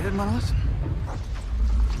didn't want to listen.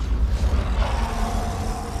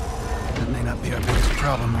 That may not be our biggest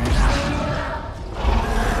problem right now.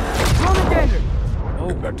 Run again!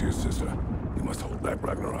 Get back to your sister. You must hold back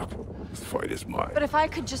Ragnarok. This fight is mine. But if I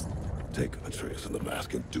could just... Take Atreus and the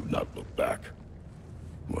mask and do not look back.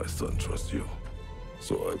 My son trusts you,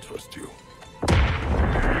 so I trust you.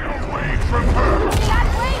 Away from her!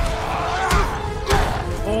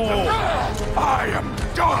 Oh, I am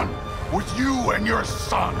done with you and your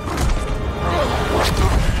son.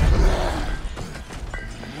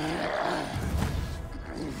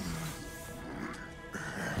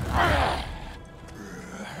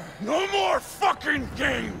 No more fucking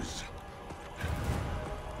games!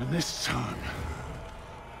 And this time,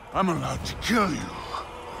 I'm allowed to kill you.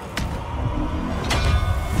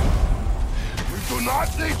 We do not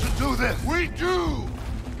need to do this! We do!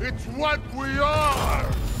 It's what we are!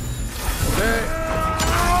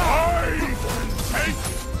 I can take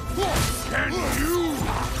it! Can you?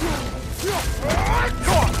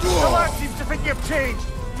 The lad seems to think you've changed.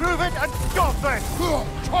 Prove it and stop it!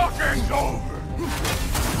 Talking's over!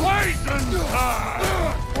 Poison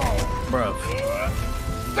time! Bro.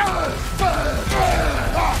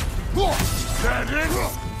 That it?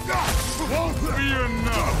 Won't be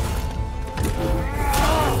enough.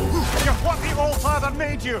 You're what the All-Father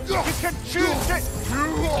made you. You can choose to...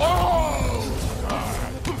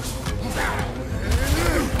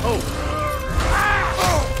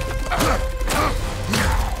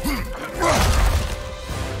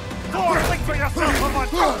 Thor, think for yourself for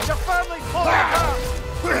once. Your family's falling down.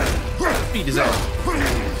 Beat his ass.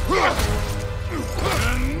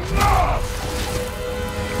 Enough!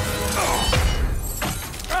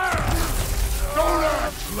 Don't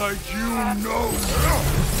act like you know.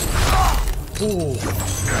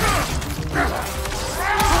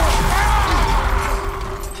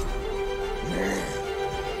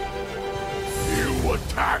 You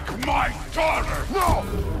attack my daughter! No!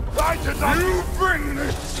 I did not! You bring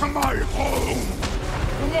this to my home!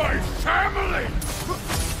 My family!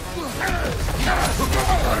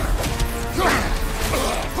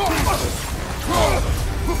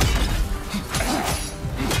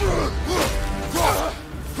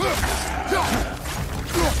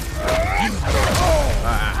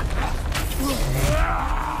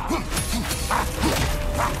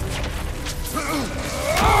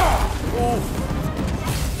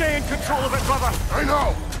 Stay in control of it, brother! I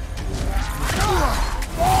know!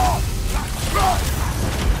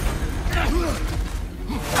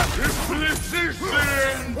 If this is the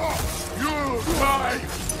end, you'll die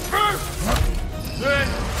first! Then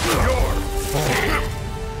you're...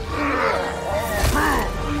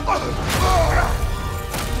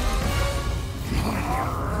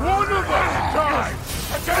 One of us died!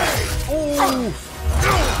 Okay!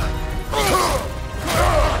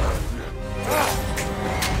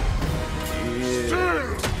 Still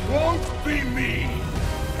won't be me!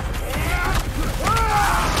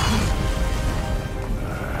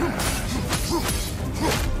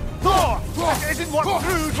 Thor! That isn't what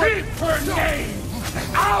rude... Keep her name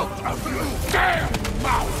out of your damn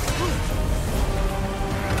mouth!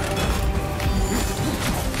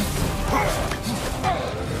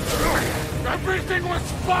 Everything was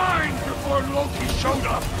fine before Loki showed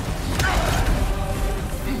up!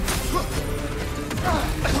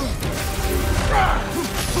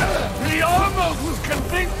 He almost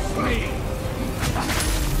convinced me!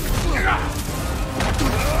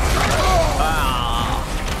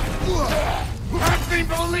 Had me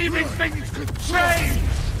believing things could change!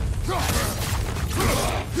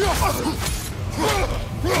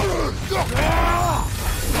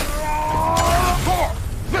 Thor,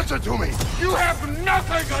 listen to me! You have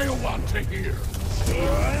nothing I want to hear!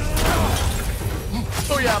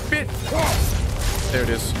 Oh yeah, bitch! There it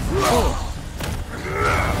is.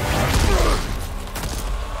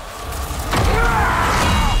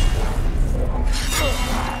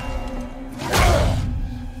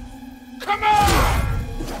 Come on!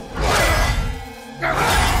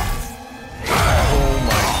 Oh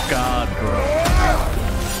my god, bro.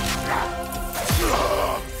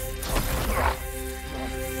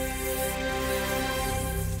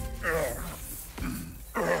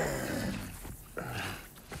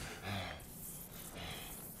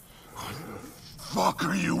 Fuck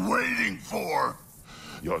are you waiting for?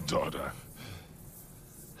 Your daughter.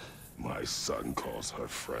 My son calls her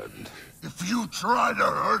friend. If you try to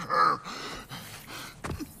hurt her...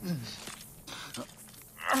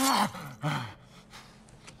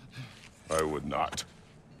 I would not.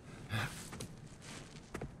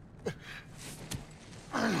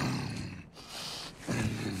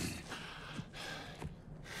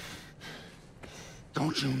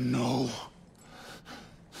 Don't you know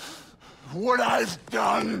what I've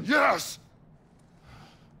done? Yes!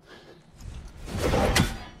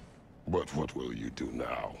 But what will you do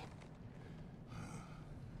now?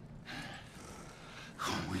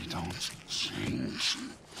 We don't change.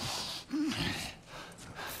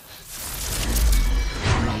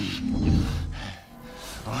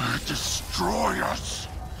 Destroy us!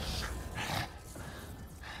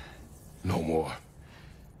 No more.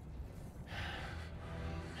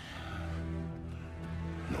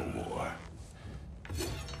 No more.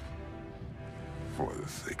 For the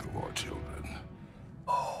sake of our children,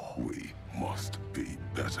 we must be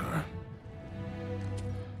better.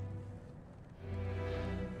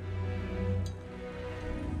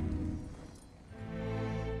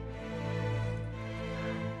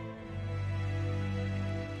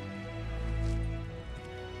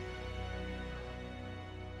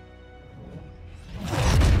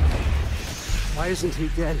 Why isn't he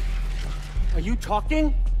dead? Are you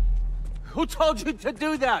talking? Who told you to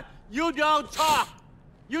do that? You don't talk!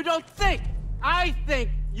 You don't think! I think,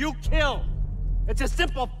 you kill! It's a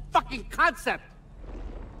simple fucking concept!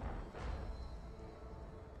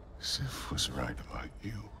 Sif was right about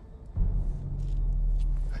you.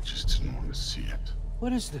 I just didn't want to see it.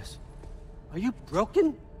 What is this? Are you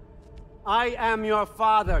broken? I am your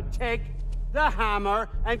father. Take the hammer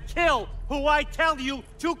and kill who I tell you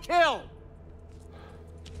to kill!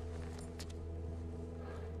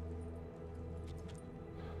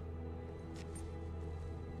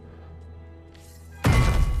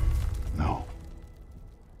 No.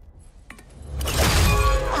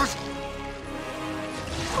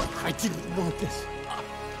 I didn't want this.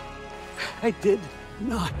 I did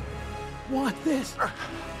not want this.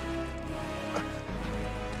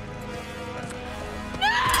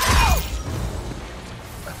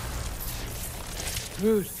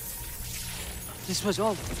 Dude, this was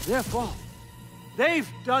all their fault. They've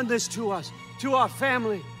done this to us, to our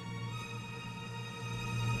family.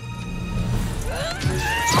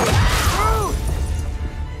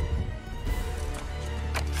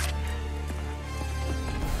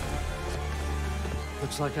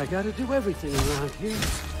 Looks like I gotta do everything around here.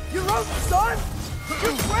 You wrote, son?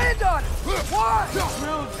 You planned on it! Why?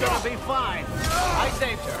 Rude's gonna be fine. I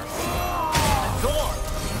saved her. The door.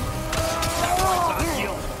 That one's on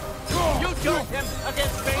you. You turned him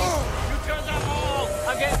against me. You turned them all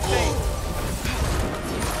against me.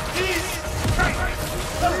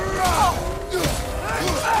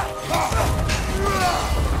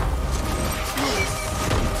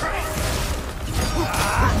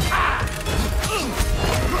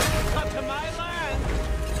 Come to my land.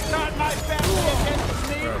 Not my family against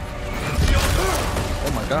me.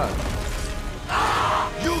 Oh my god.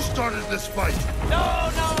 You started this fight! No,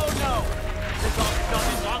 no, no! This all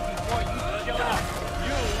started long before you showed up.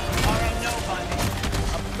 You are a nobody.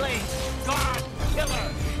 A plain god killer.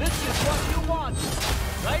 This is what you want,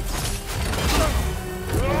 right?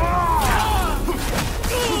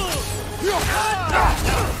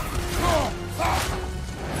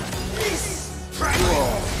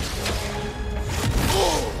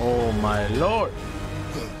 Oh my lord.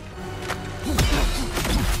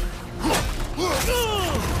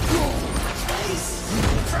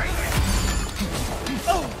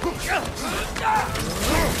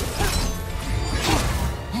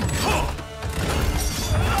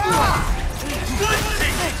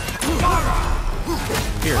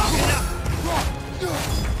 Here.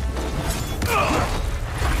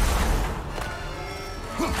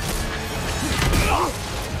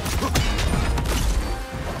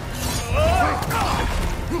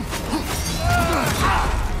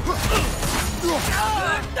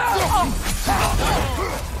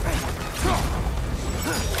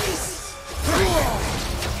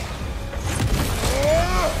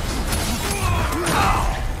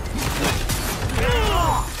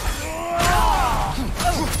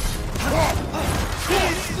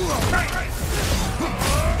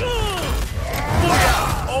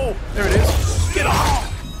 Oh, there it is. Get off.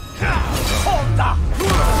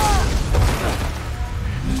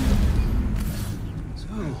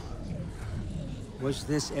 So, was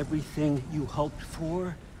this everything you hoped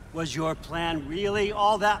for? Was your plan really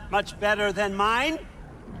all that much better than mine?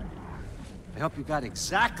 I hope you got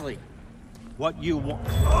exactly what you want.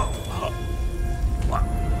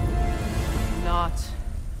 Not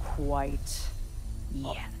quite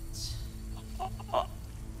yet.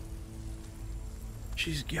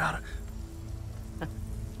 She's gotta.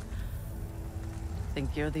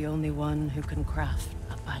 Think you're the only one who can craft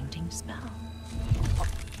a binding spell?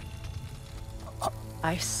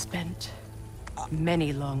 I spent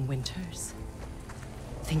many long winters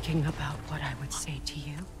thinking about what I would say to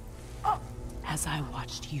you as I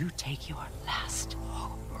watched you take your last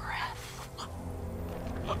breath.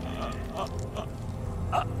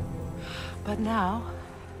 But now,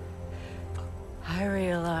 I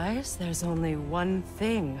realize there's only one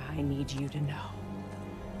thing I need you to know.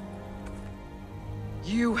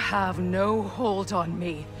 You have no hold on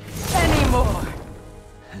me anymore!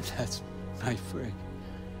 That's my frig.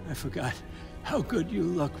 I forgot how good you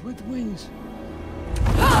look with wings.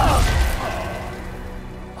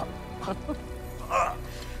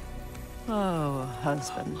 Oh,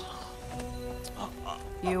 husband.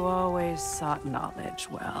 You always sought knowledge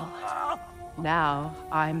well. Now,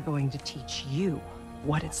 I'm going to teach you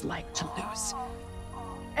what it's like to lose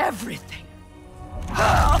everything.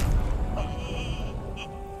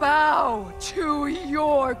 Bow to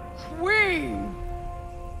your queen!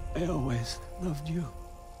 I always loved you,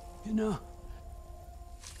 you know?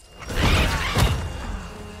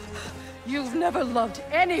 You've never loved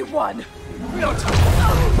anyone!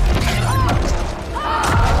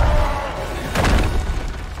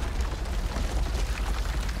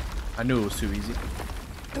 I knew it was too easy.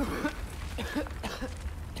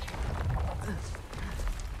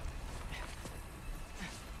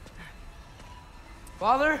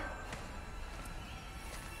 Father?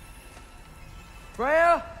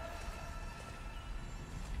 Freya?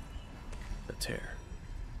 The tear.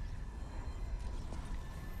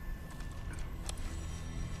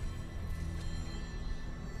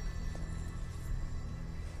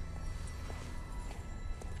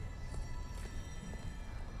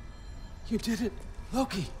 You did it,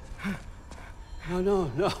 Loki.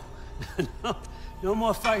 No. No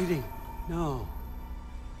more fighting. No.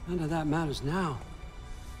 None of that matters now.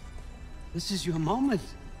 This is your moment,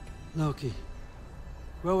 Loki.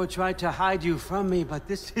 Groa tried to hide you from me, but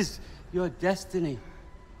this is your destiny.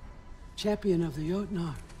 Champion of the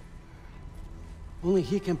Jotnar. Only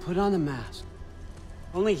he can put on the mask.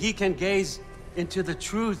 Only he can gaze into the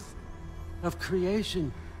truth of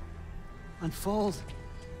creation. Unfold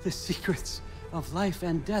the secrets of life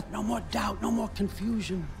and death. No more doubt, no more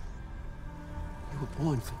confusion. You were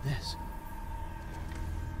born for this.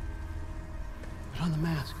 Put on the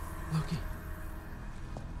mask, Loki.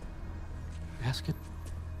 Ask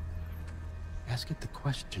it the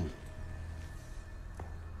question.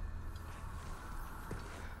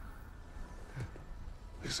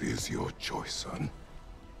 This is your choice, son.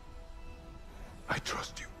 I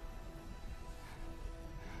trust you.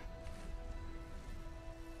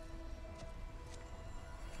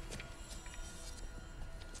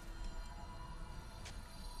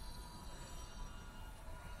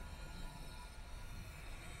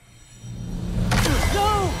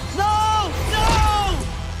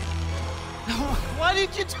 Why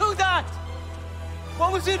did you do that?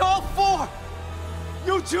 What was it all for?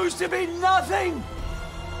 You choose to be nothing!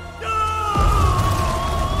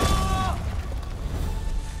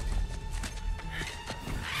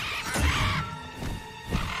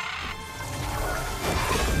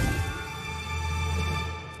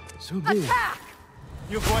 So be it.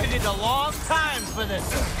 You've waited a long time for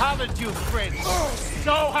this, haven't you, Prince?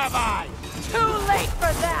 So have I! Too late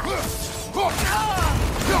for that!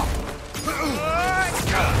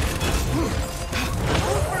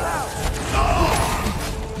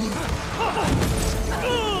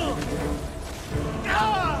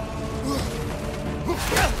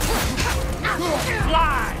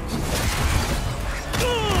 Fly!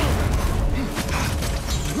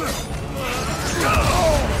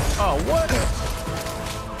 Oh, what?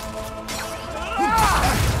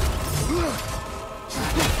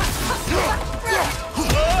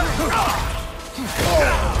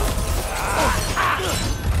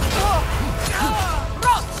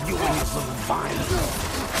 You and your little violence.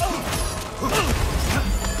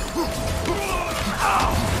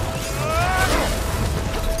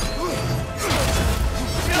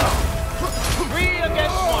 Three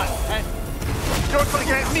against one, and you're gonna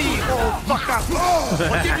get me, old fucker.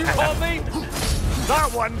 What did you call me? That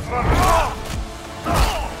one for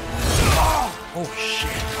oh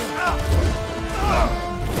shit.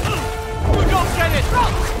 You don't get it!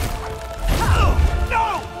 No!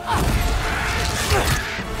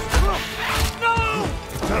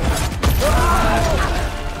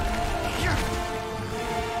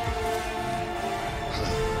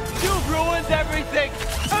 You've ruined everything!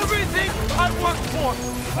 Everything I worked for!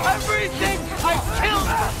 Everything I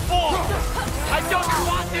killed for! I just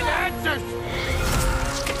wanted answers!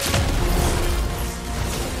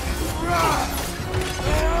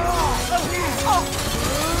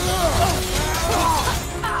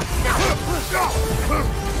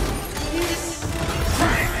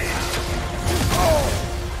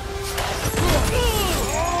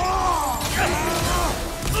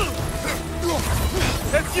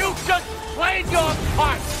 If you just played your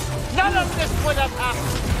part, none of this would have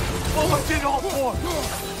happened. What was it all for?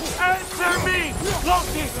 Answer me,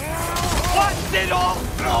 Loki! What's it all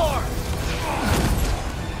for?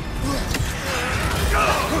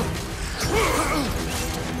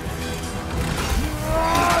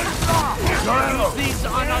 These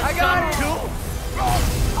on our son too?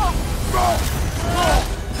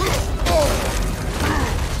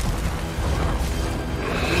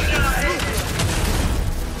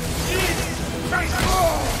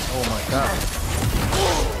 Oh my god.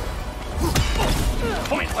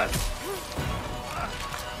 Pointless.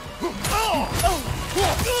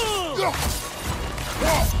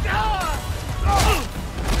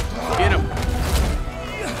 Get him.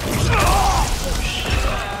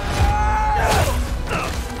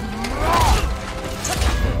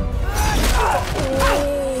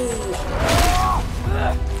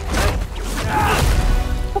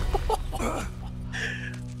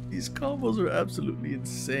 These combos are absolutely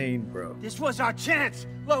insane, bro. This was our chance,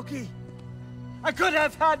 Loki. I could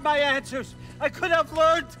have had my answers. I could have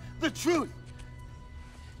learned the truth.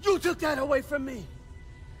 You took that away from me.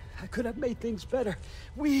 I could have made things better.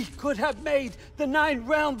 We could have made the 9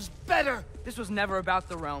 realms better. This was never about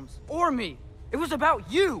the realms, or me. It was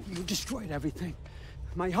about you. You destroyed everything.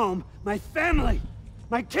 My home, my family,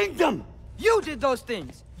 my kingdom. You did those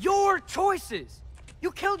things. Your choices.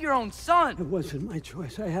 You killed your own son. It wasn't my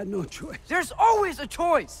choice. I had no choice. There's always a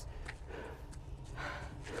choice.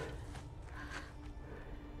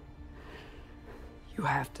 You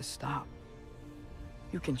have to stop.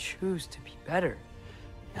 You can choose to be better.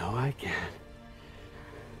 No, I can't.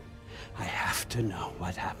 I have to know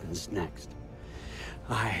what happens next.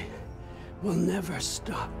 I will never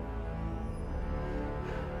stop.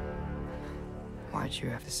 Why'd you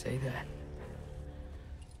have to say that?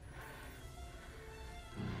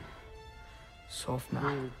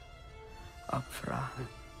 Sofna. Apfra.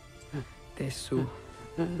 Desu.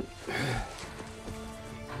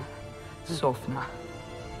 Sofna.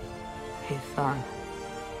 Hethan.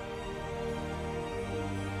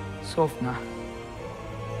 Sofna.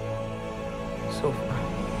 Sofna.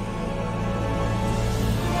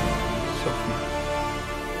 Sofna.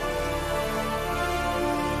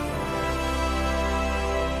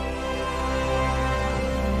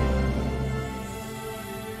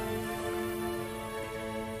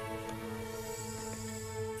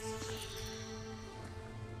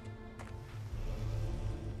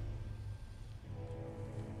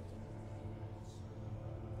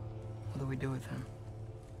 What do we do with him?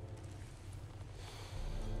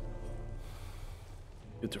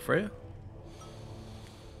 Get to Freya?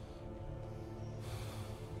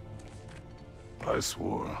 I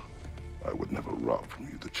swore I would never rob from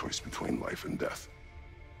you the choice between life and death.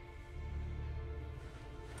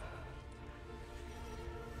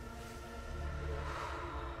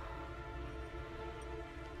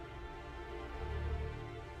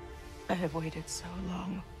 I have waited so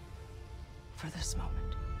long for this moment.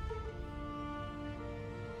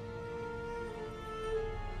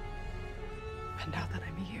 And now that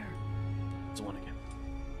I'm here... It's one again.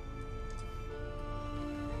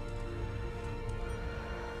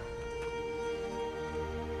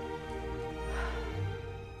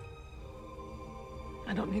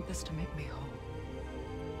 I don't need this to make me whole.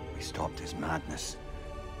 We stopped his madness.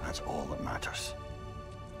 That's all that matters.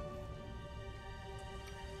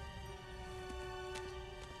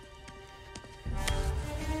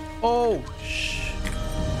 Oh, shh.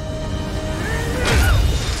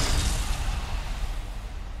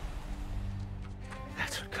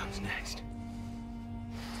 That's what comes next.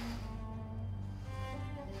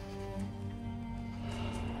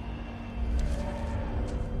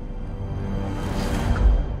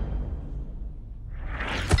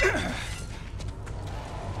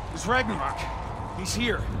 It's Ragnarok. He's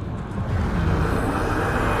here.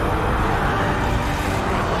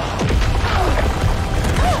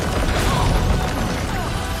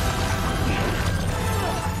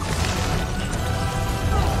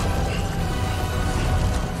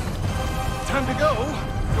 Time to go.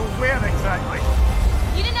 Go where exactly?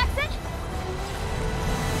 You didn't exit?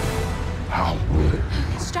 How?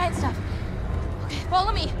 It's giant stuff. Okay,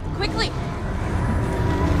 follow me, quickly.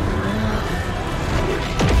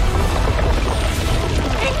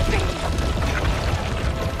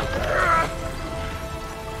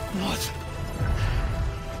 What?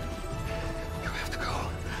 You have to go.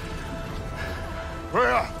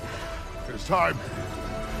 Freya! It's time.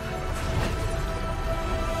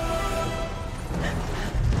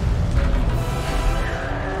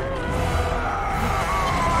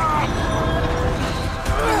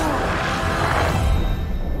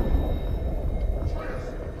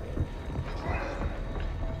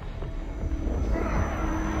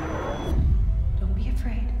 Don't be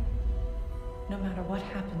afraid. No matter what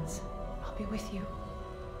happens, I'll be with you.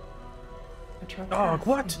 But your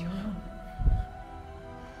path is your own.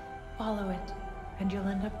 Follow it, and you'll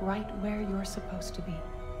end up right where you're supposed to be.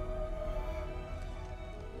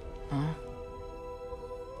 Huh?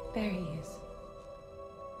 There he is.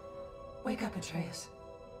 Wake up, Atreus.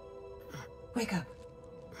 Wake up.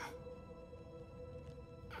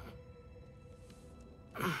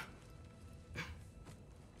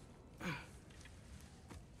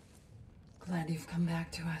 Glad you've come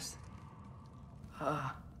back to us.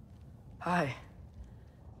 Hi.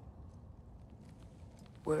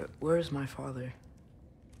 Where's my father?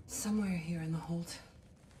 Somewhere here in the hold.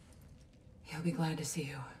 He'll be glad to see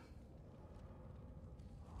you.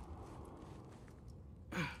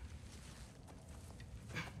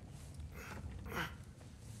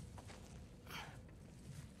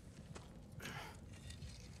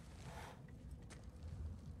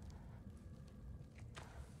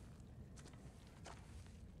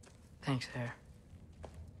 Thanks, Hare.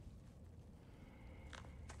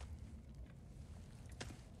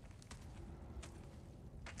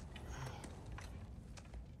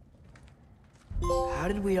 How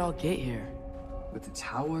did we all get here? With the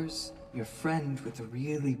towers, your friend with the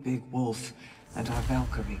really big wolf, and our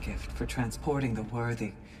Valkyrie gift for transporting the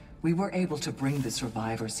worthy, we were able to bring the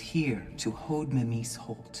survivors here to Hod Mimis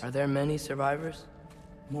Holt. Are there many survivors?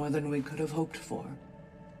 More than we could have hoped for.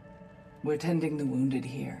 We're tending the wounded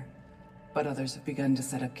here, but others have begun to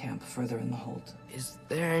set up camp further in the Holt. Is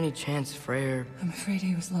there any chance Freyr... I'm afraid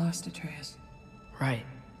he was lost, Atreus. Right.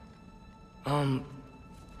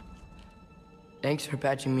 Thanks for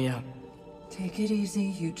patching me up. Take it easy,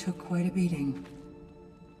 you took quite a beating.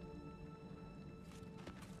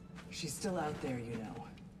 She's still out there, you know.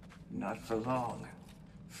 Not for long.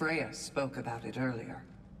 Freya spoke about it earlier.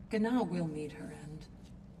 Gna will meet her end.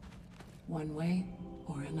 One way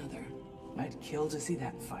or another. I'd kill to see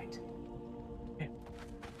that fight.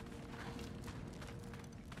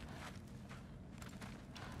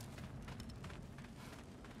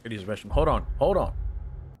 Could use the restroom. Hold on. Hold on.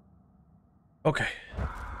 Okay.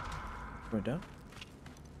 Went down.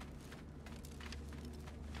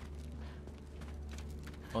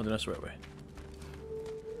 Oh, then that's the right way.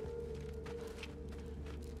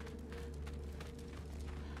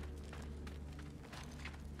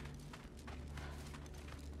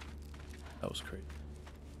 That was crazy.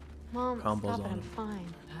 Mom, Combos stop it. on I'm him.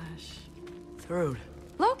 fine. Hush. Thrud,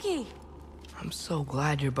 Loki! I'm so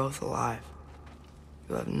glad you're both alive.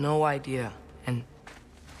 You have no idea, and...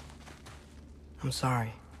 I'm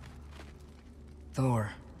sorry.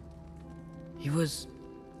 Thor. He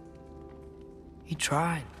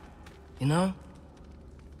tried, you know?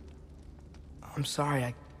 I'm sorry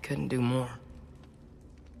I couldn't do more.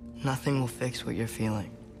 Nothing will fix what you're feeling.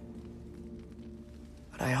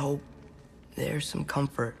 But I hope there's some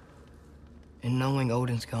comfort in knowing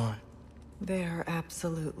Odin's gone. There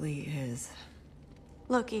absolutely is.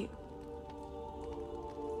 Loki,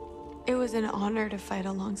 it was an honor to fight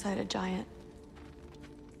alongside a giant.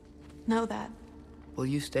 Know that. Will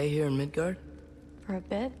you stay here in Midgard? For a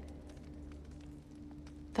bit?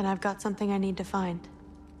 Then I've got something I need to find.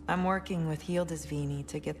 I'm working with Hildisvini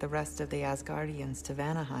to get the rest of the Asgardians to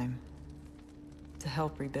Vanaheim. To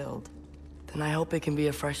help rebuild. Then I hope it can be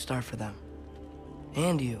a fresh start for them.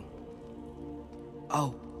 And you.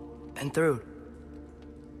 Oh, and Thrud.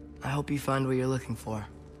 I hope you find what you're looking for.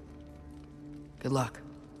 Good luck.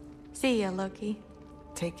 See ya, Loki.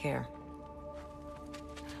 Take care.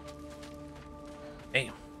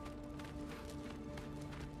 Damn.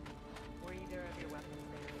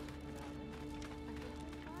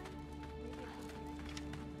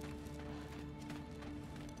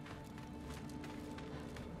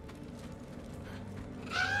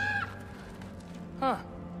 Huh.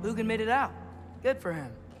 Lugan made it out. Good for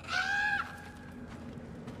him.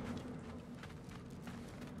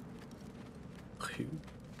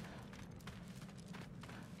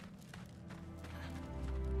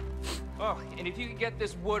 Oh, and if you could get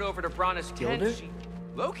this wood over to Brana's tent, Gilder?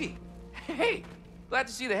 Loki! Hey! Glad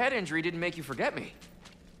to see the head injury didn't make you forget me.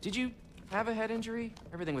 Did you have a head injury?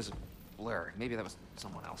 Everything was a blur. Maybe that was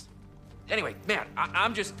someone else. Anyway, man,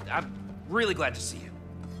 I'm really glad to see you.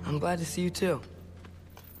 I'm glad to see you too.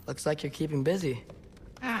 Looks like you're keeping busy.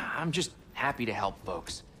 I'm just happy to help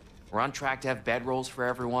folks. We're on track to have bedrolls for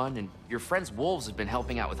everyone, and your friend's wolves have been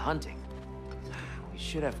helping out with hunting. We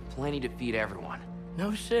should have plenty to feed everyone.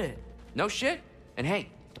 No shit. No shit? And hey,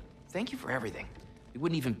 thank you for everything. We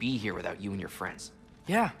wouldn't even be here without you and your friends.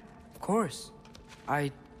 Yeah, of course.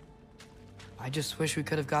 I just wish we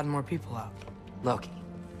could have gotten more people out. Loki,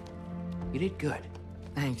 you did good.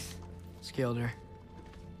 Thanks, Skilder.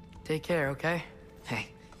 Take care, okay? Hey,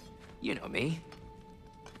 you know me.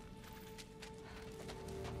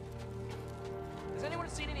 Has anyone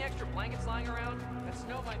seen any extra blankets lying around? That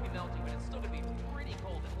snow might be melting, but it's still gonna be pretty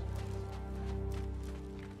cold.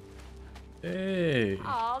 Hey.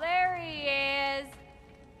 Oh, there he is.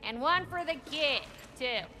 And one for the kid,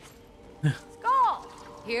 too. Skull!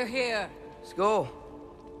 Here, here. Skull.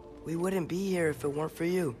 We wouldn't be here if it weren't for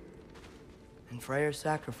you. And Freyr's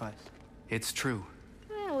sacrifice. It's true.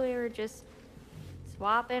 Well, we were just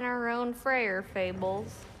swapping our own Freyr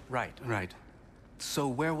fables. Right. So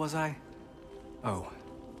where was I? Oh.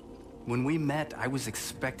 When we met, I was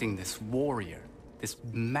expecting this warrior, this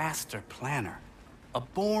master planner, a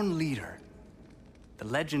born leader. The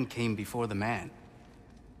legend came before the man.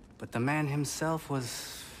 But the man himself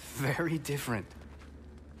was very different.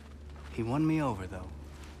 He won me over, though.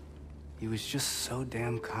 He was just so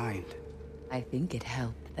damn kind. I think it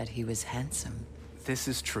helped that he was handsome. This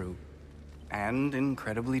is true. And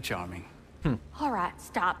incredibly charming. All right,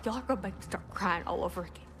 stop. Y'all are gonna make me start crying all over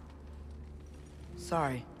again.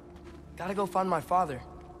 Sorry. Gotta go find my father.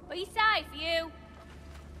 Be safe, you.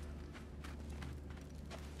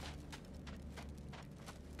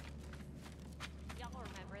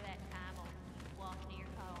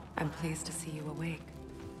 I'm pleased to see you awake.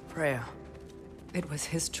 Freya. It was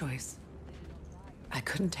his choice. I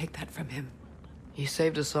couldn't take that from him. He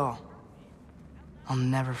saved us all. I'll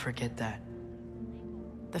never forget that.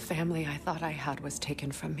 The family I thought I had was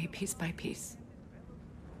taken from me piece by piece.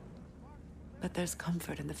 But there's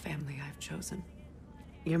comfort in the family I've chosen.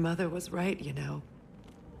 Your mother was right, you know.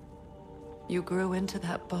 You grew into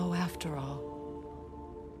that bow after all.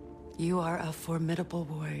 You are a formidable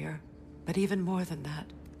warrior, but even more than that,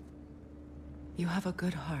 you have a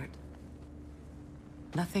good heart.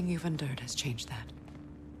 Nothing you've endured has changed that.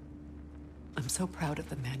 I'm so proud of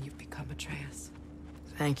the man you've become, Atreus.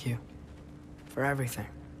 Thank you. For everything.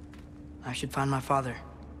 I should find my father.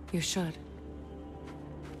 You should.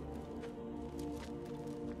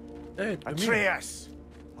 Hey, Atreus!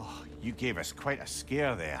 Oh, you gave us quite a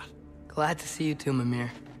scare there. Glad to see you too, Mimir.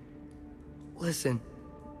 Listen.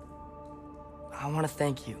 I want to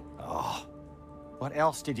thank you. Oh. What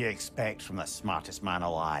else did you expect from the smartest man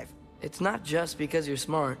alive? It's not just because you're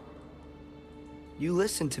smart. You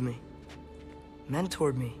listened to me.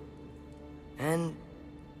 Mentored me. And,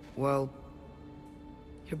 well,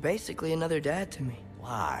 you're basically another dad to me.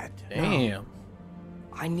 Lad. Damn. No,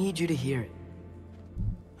 I need you to hear it.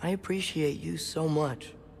 I appreciate you so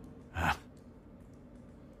much. Huh.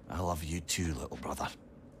 I love you too, little brother.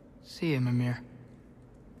 See you, Mimir.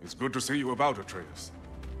 It's good to see you about, Atreus.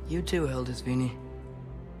 You too, Hildisvini.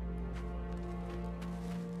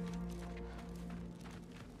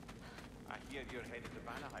 I hear you're headed to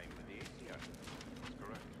Vanaheim with the Aesir. That's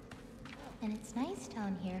correct. And it's nice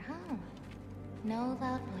down here, huh? No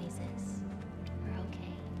loud noises. We're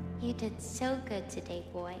okay. You did so good today,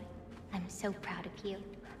 boy. I'm so proud of you.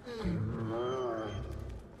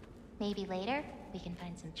 Maybe later, we can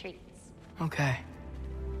find some treats. Okay.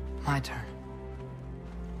 My turn.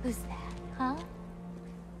 Who's that, huh?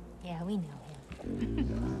 Yeah, we know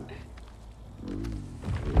him.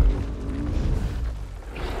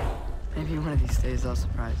 Maybe one of these days I'll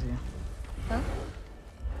surprise you. Huh?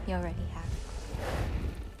 You already have.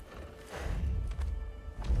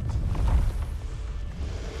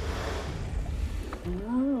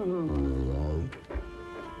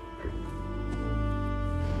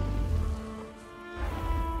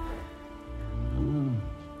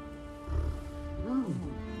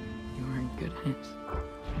 You are in good hands.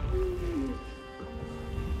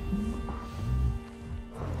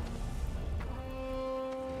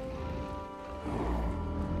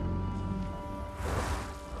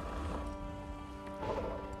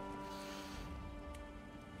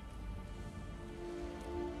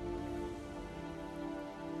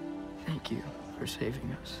 Thank you for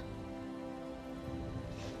saving us.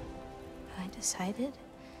 I decided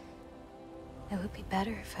it would be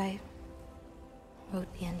better if I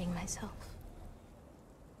wrote the ending myself.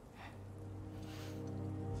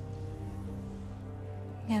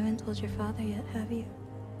 You haven't told your father yet, have you?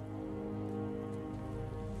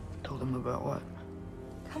 Told him about what?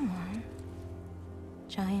 Come on.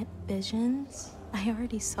 Giant visions? I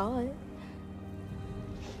already saw it.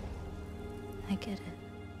 I get it.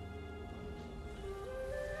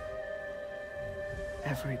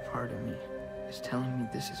 Every part of me is telling me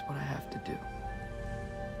this is what I have to do.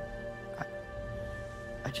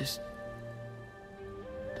 I just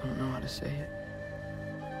don't know how to say it.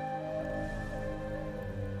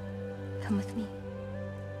 Come with me.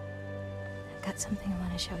 I've got something I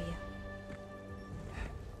want to show you.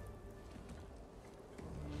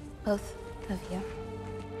 Both of you.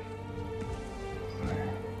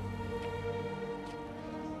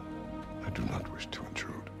 I do not wish to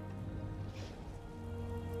intrude.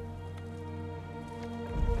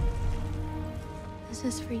 This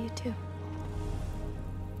is for you too.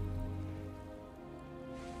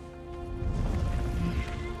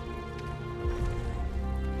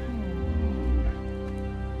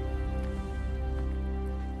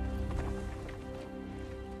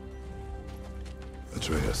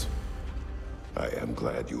 Atreus, I am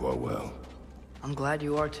glad you are well. I'm glad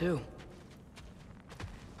you are too.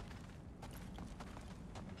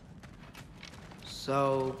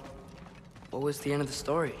 So, what was the end of the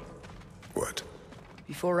story? What?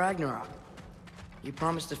 Before Ragnarok. You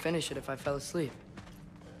promised to finish it if I fell asleep.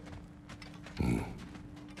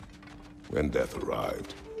 When death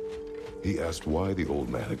arrived, he asked why the old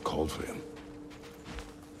man had called for him.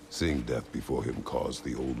 Seeing death before him caused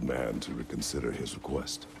the old man to reconsider his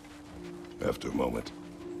request. After a moment,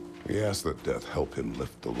 he asked that death help him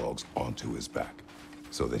lift the logs onto his back,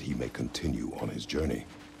 so that he may continue on his journey.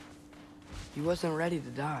 He wasn't ready to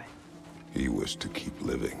die. He wished to keep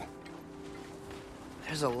living.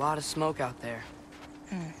 There's a lot of smoke out there.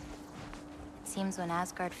 It seems when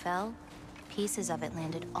Asgard fell, Pieces of it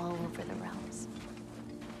landed all over the realms.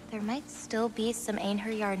 There might still be some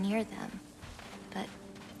Einherjar near them, but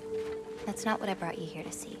that's not what I brought you here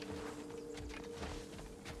to see.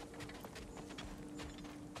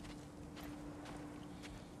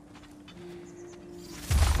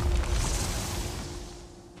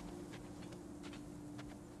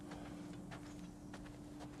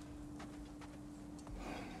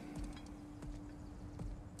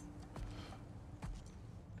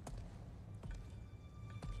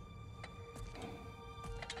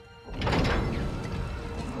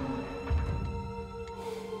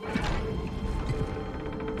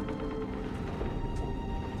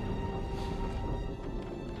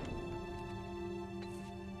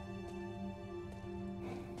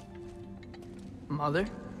 Mother?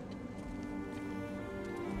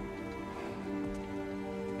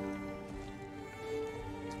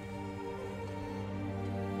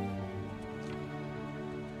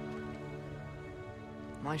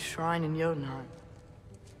 My shrine in Jotunheim.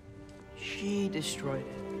 She destroyed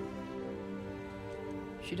it.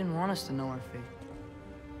 She didn't want us to know our fate.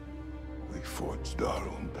 We forged our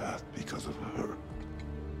own path because of her.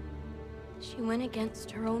 She went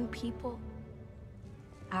against her own people.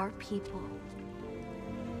 Our people.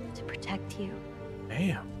 To protect you.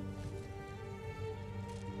 Damn.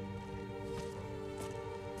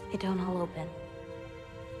 It don't all open.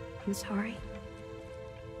 I'm sorry.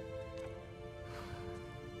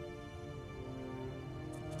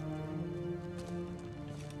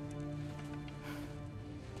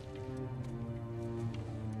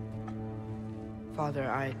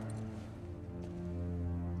 Father, I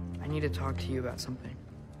need to talk to you about something.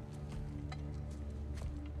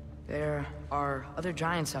 There are other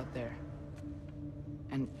giants out there,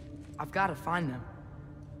 and I've got to find them.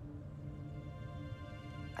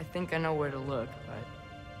 I think I know where to look, but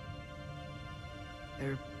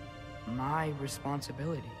they're my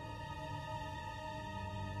responsibility.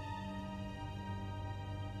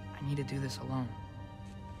 I need to do this alone.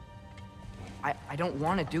 I don't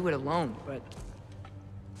want to do it alone, but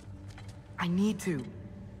I need to.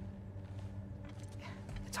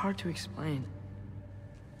 It's hard to explain.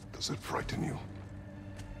 Does it frighten you?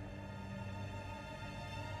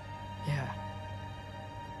 Yeah.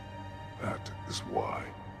 That is why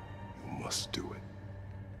you must do it.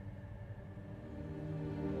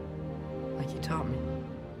 Like you taught me.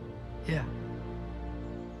 Yeah.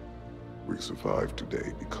 We survived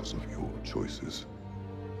today because of your choices.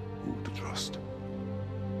 Who to trust?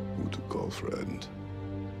 Who to call friend?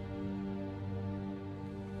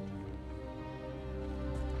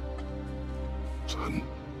 Son,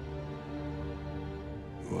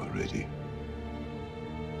 you are ready.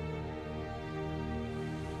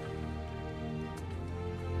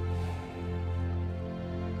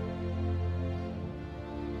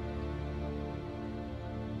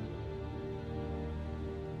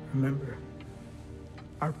 Remember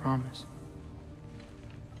our promise.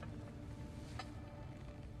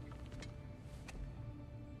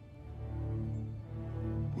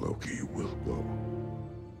 Loki will go.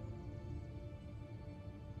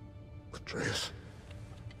 Atreus.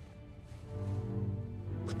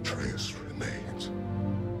 Atreus remains.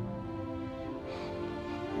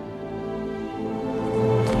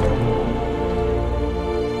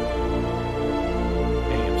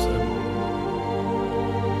 Damn, son.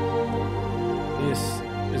 This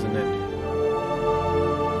is an ending.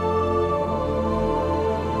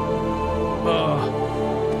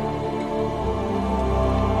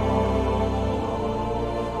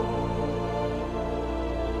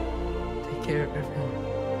 Take care,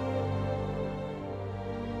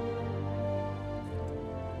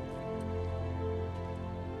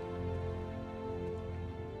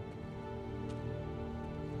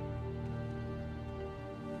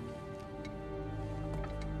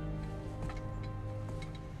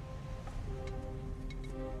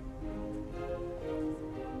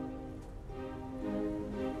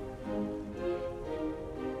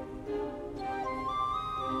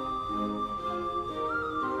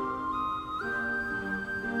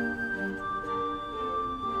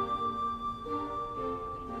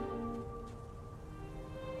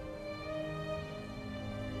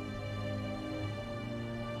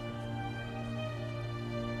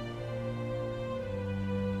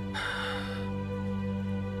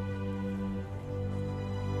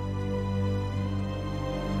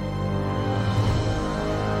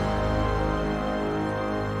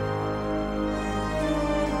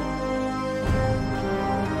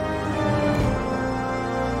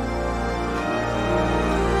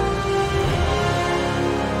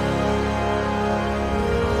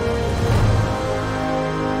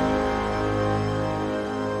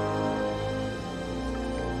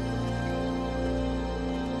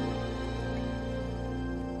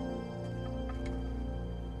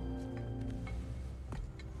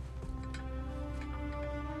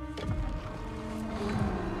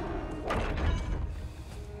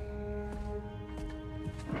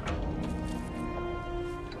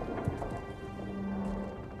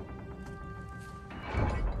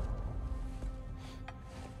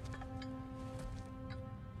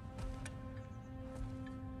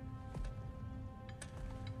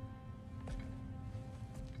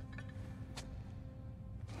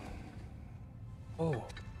 Oh,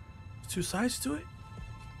 two sides to it?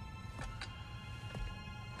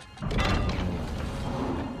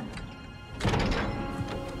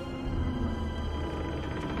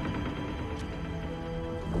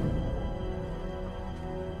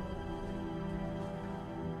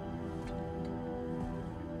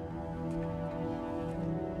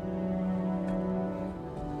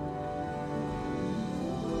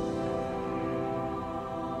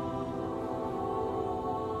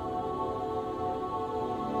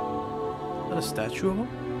 A statue of him?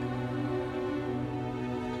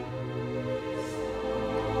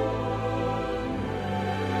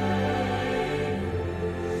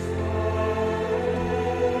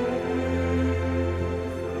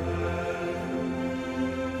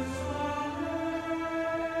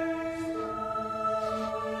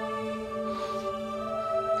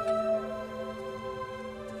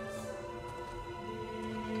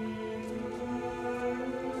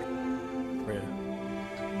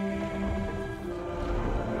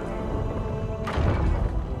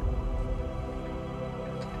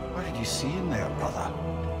 You see him there, brother?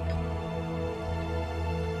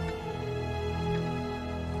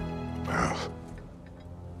 Well,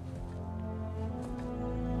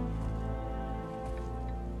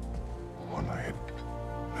 one I had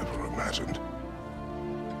never imagined.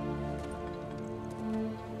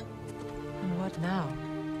 And what now?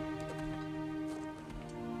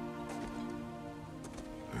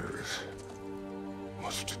 There is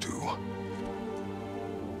much to do.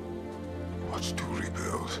 Much to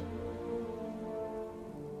rebuild.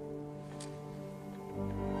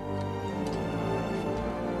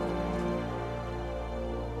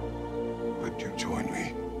 Would you join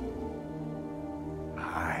me?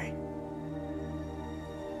 Aye.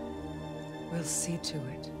 We'll see to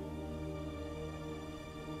it.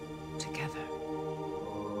 Together.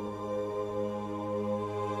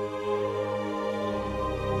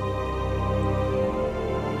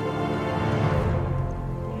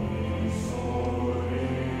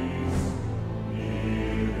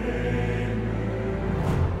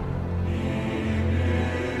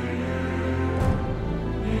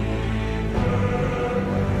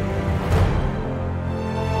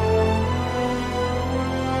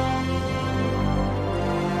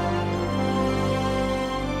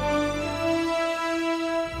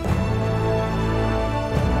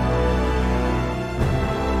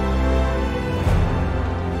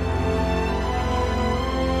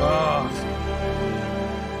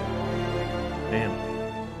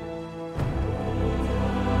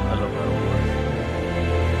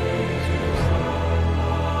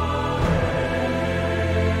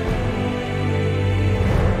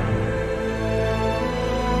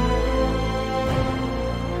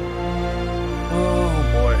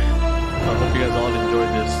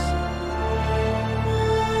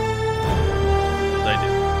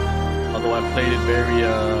 played it very, you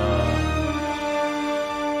know,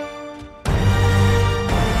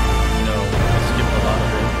 I skipped a lot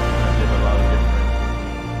of it. I did a lot of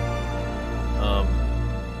different,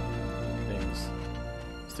 things.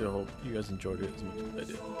 Still hope you guys enjoyed it as much as I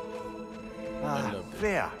did. I loved it.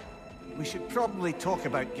 Freya, we should probably talk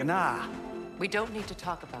about Gná. We don't need to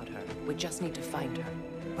talk about her. We just need to find her.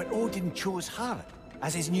 But Odin chose her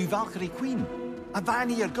as his new Valkyrie queen. A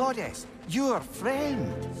Vanir goddess. Your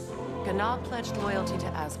friend. Gná pledged loyalty to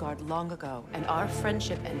Asgard long ago, and our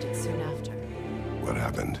friendship ended soon after. What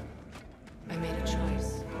happened? I made a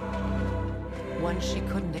choice. One she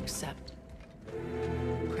couldn't accept.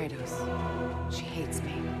 Kratos. She hates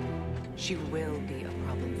me. She will be a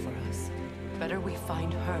problem for us. Better we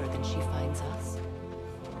find her than she finds us.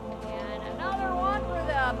 And another one for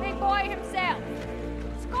the big boy himself.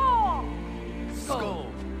 Skull! Skull!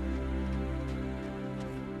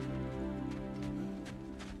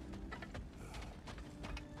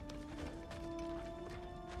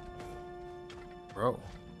 Bro.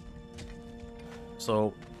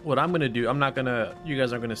 So what I'm gonna do, you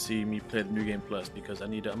guys aren't gonna see me play the New Game Plus because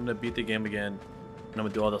I'm gonna beat the game again and I'm gonna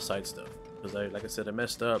do all the side stuff. Because like I said, I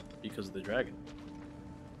messed up because of the dragon.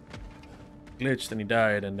 Glitched and he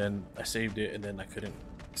died, and then I saved it, and then I couldn't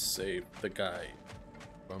save the guy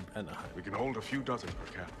from Anaheim. We can hold a few dozen per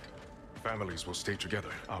camp. Families will stay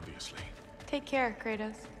together, obviously. Take care,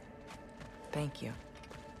 Kratos. Thank you.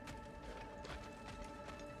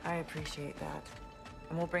 I appreciate that.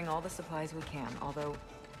 And we'll bring all the supplies we can, although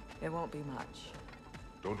it won't be much.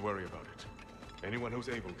 Don't worry about it. Anyone who's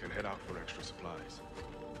able can head out for extra supplies.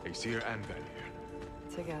 Aesir and Vanir.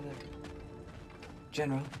 Together.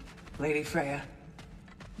 General, Lady Freya,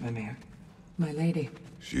 Mimir. My lady.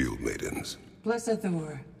 Shield maidens. Blessed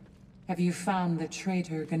Thor, have you found the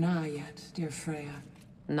traitor Gná yet, dear Freya?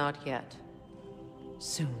 Not yet.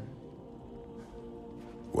 soon.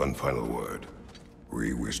 One final word.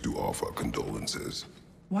 We wish to offer condolences.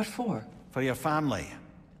 What for? For your family.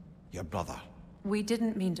 Your brother. We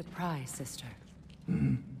didn't mean to pry, sister.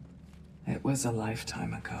 It was a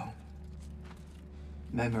lifetime ago.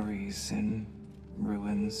 Memories in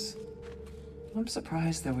ruins. I'm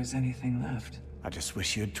surprised there was anything left. I just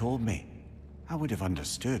wish you had told me. I would have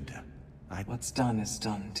understood. What's done is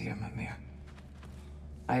done, dear Mimir.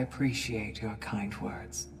 I appreciate your kind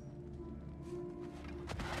words.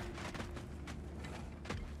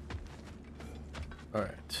 All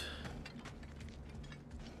right.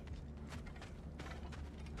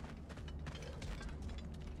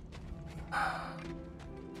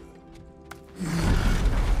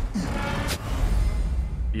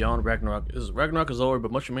 Beyond Ragnarok. Ragnarok is over, but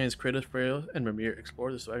much remains. Kratos, Freya, and Mimir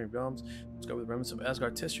explore the surviving realms, discover the remnants of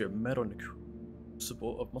Asgard, test your metal in the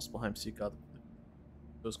crucible of Muspelheim, seek out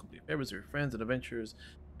those complete favors of your friends and adventurers,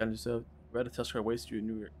 and yourself. Rather test our ways to your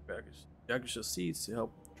new baggage seeds to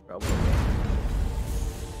help travel.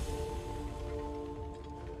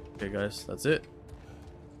 Okay, guys, that's it.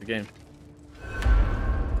 The game.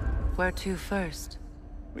 Where to first?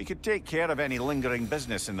 We could take care of any lingering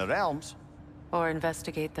business in the realms. Or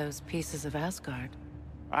investigate those pieces of Asgard.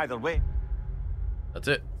 Either way. That's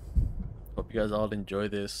it. Hope you guys all enjoy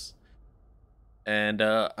this. And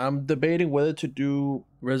I'm debating whether to do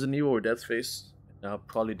Resident Evil or Dead Space. And I'll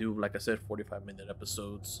probably do, like I said, 45-minute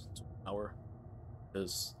episodes to an hour.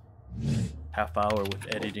 Because half hour with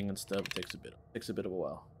editing and stuff takes a bit of a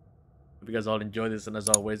while. Hope you guys all enjoy this, and as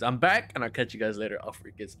always, I'm back, and I'll catch you guys later.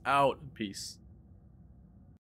 AlphaRique is out. Peace.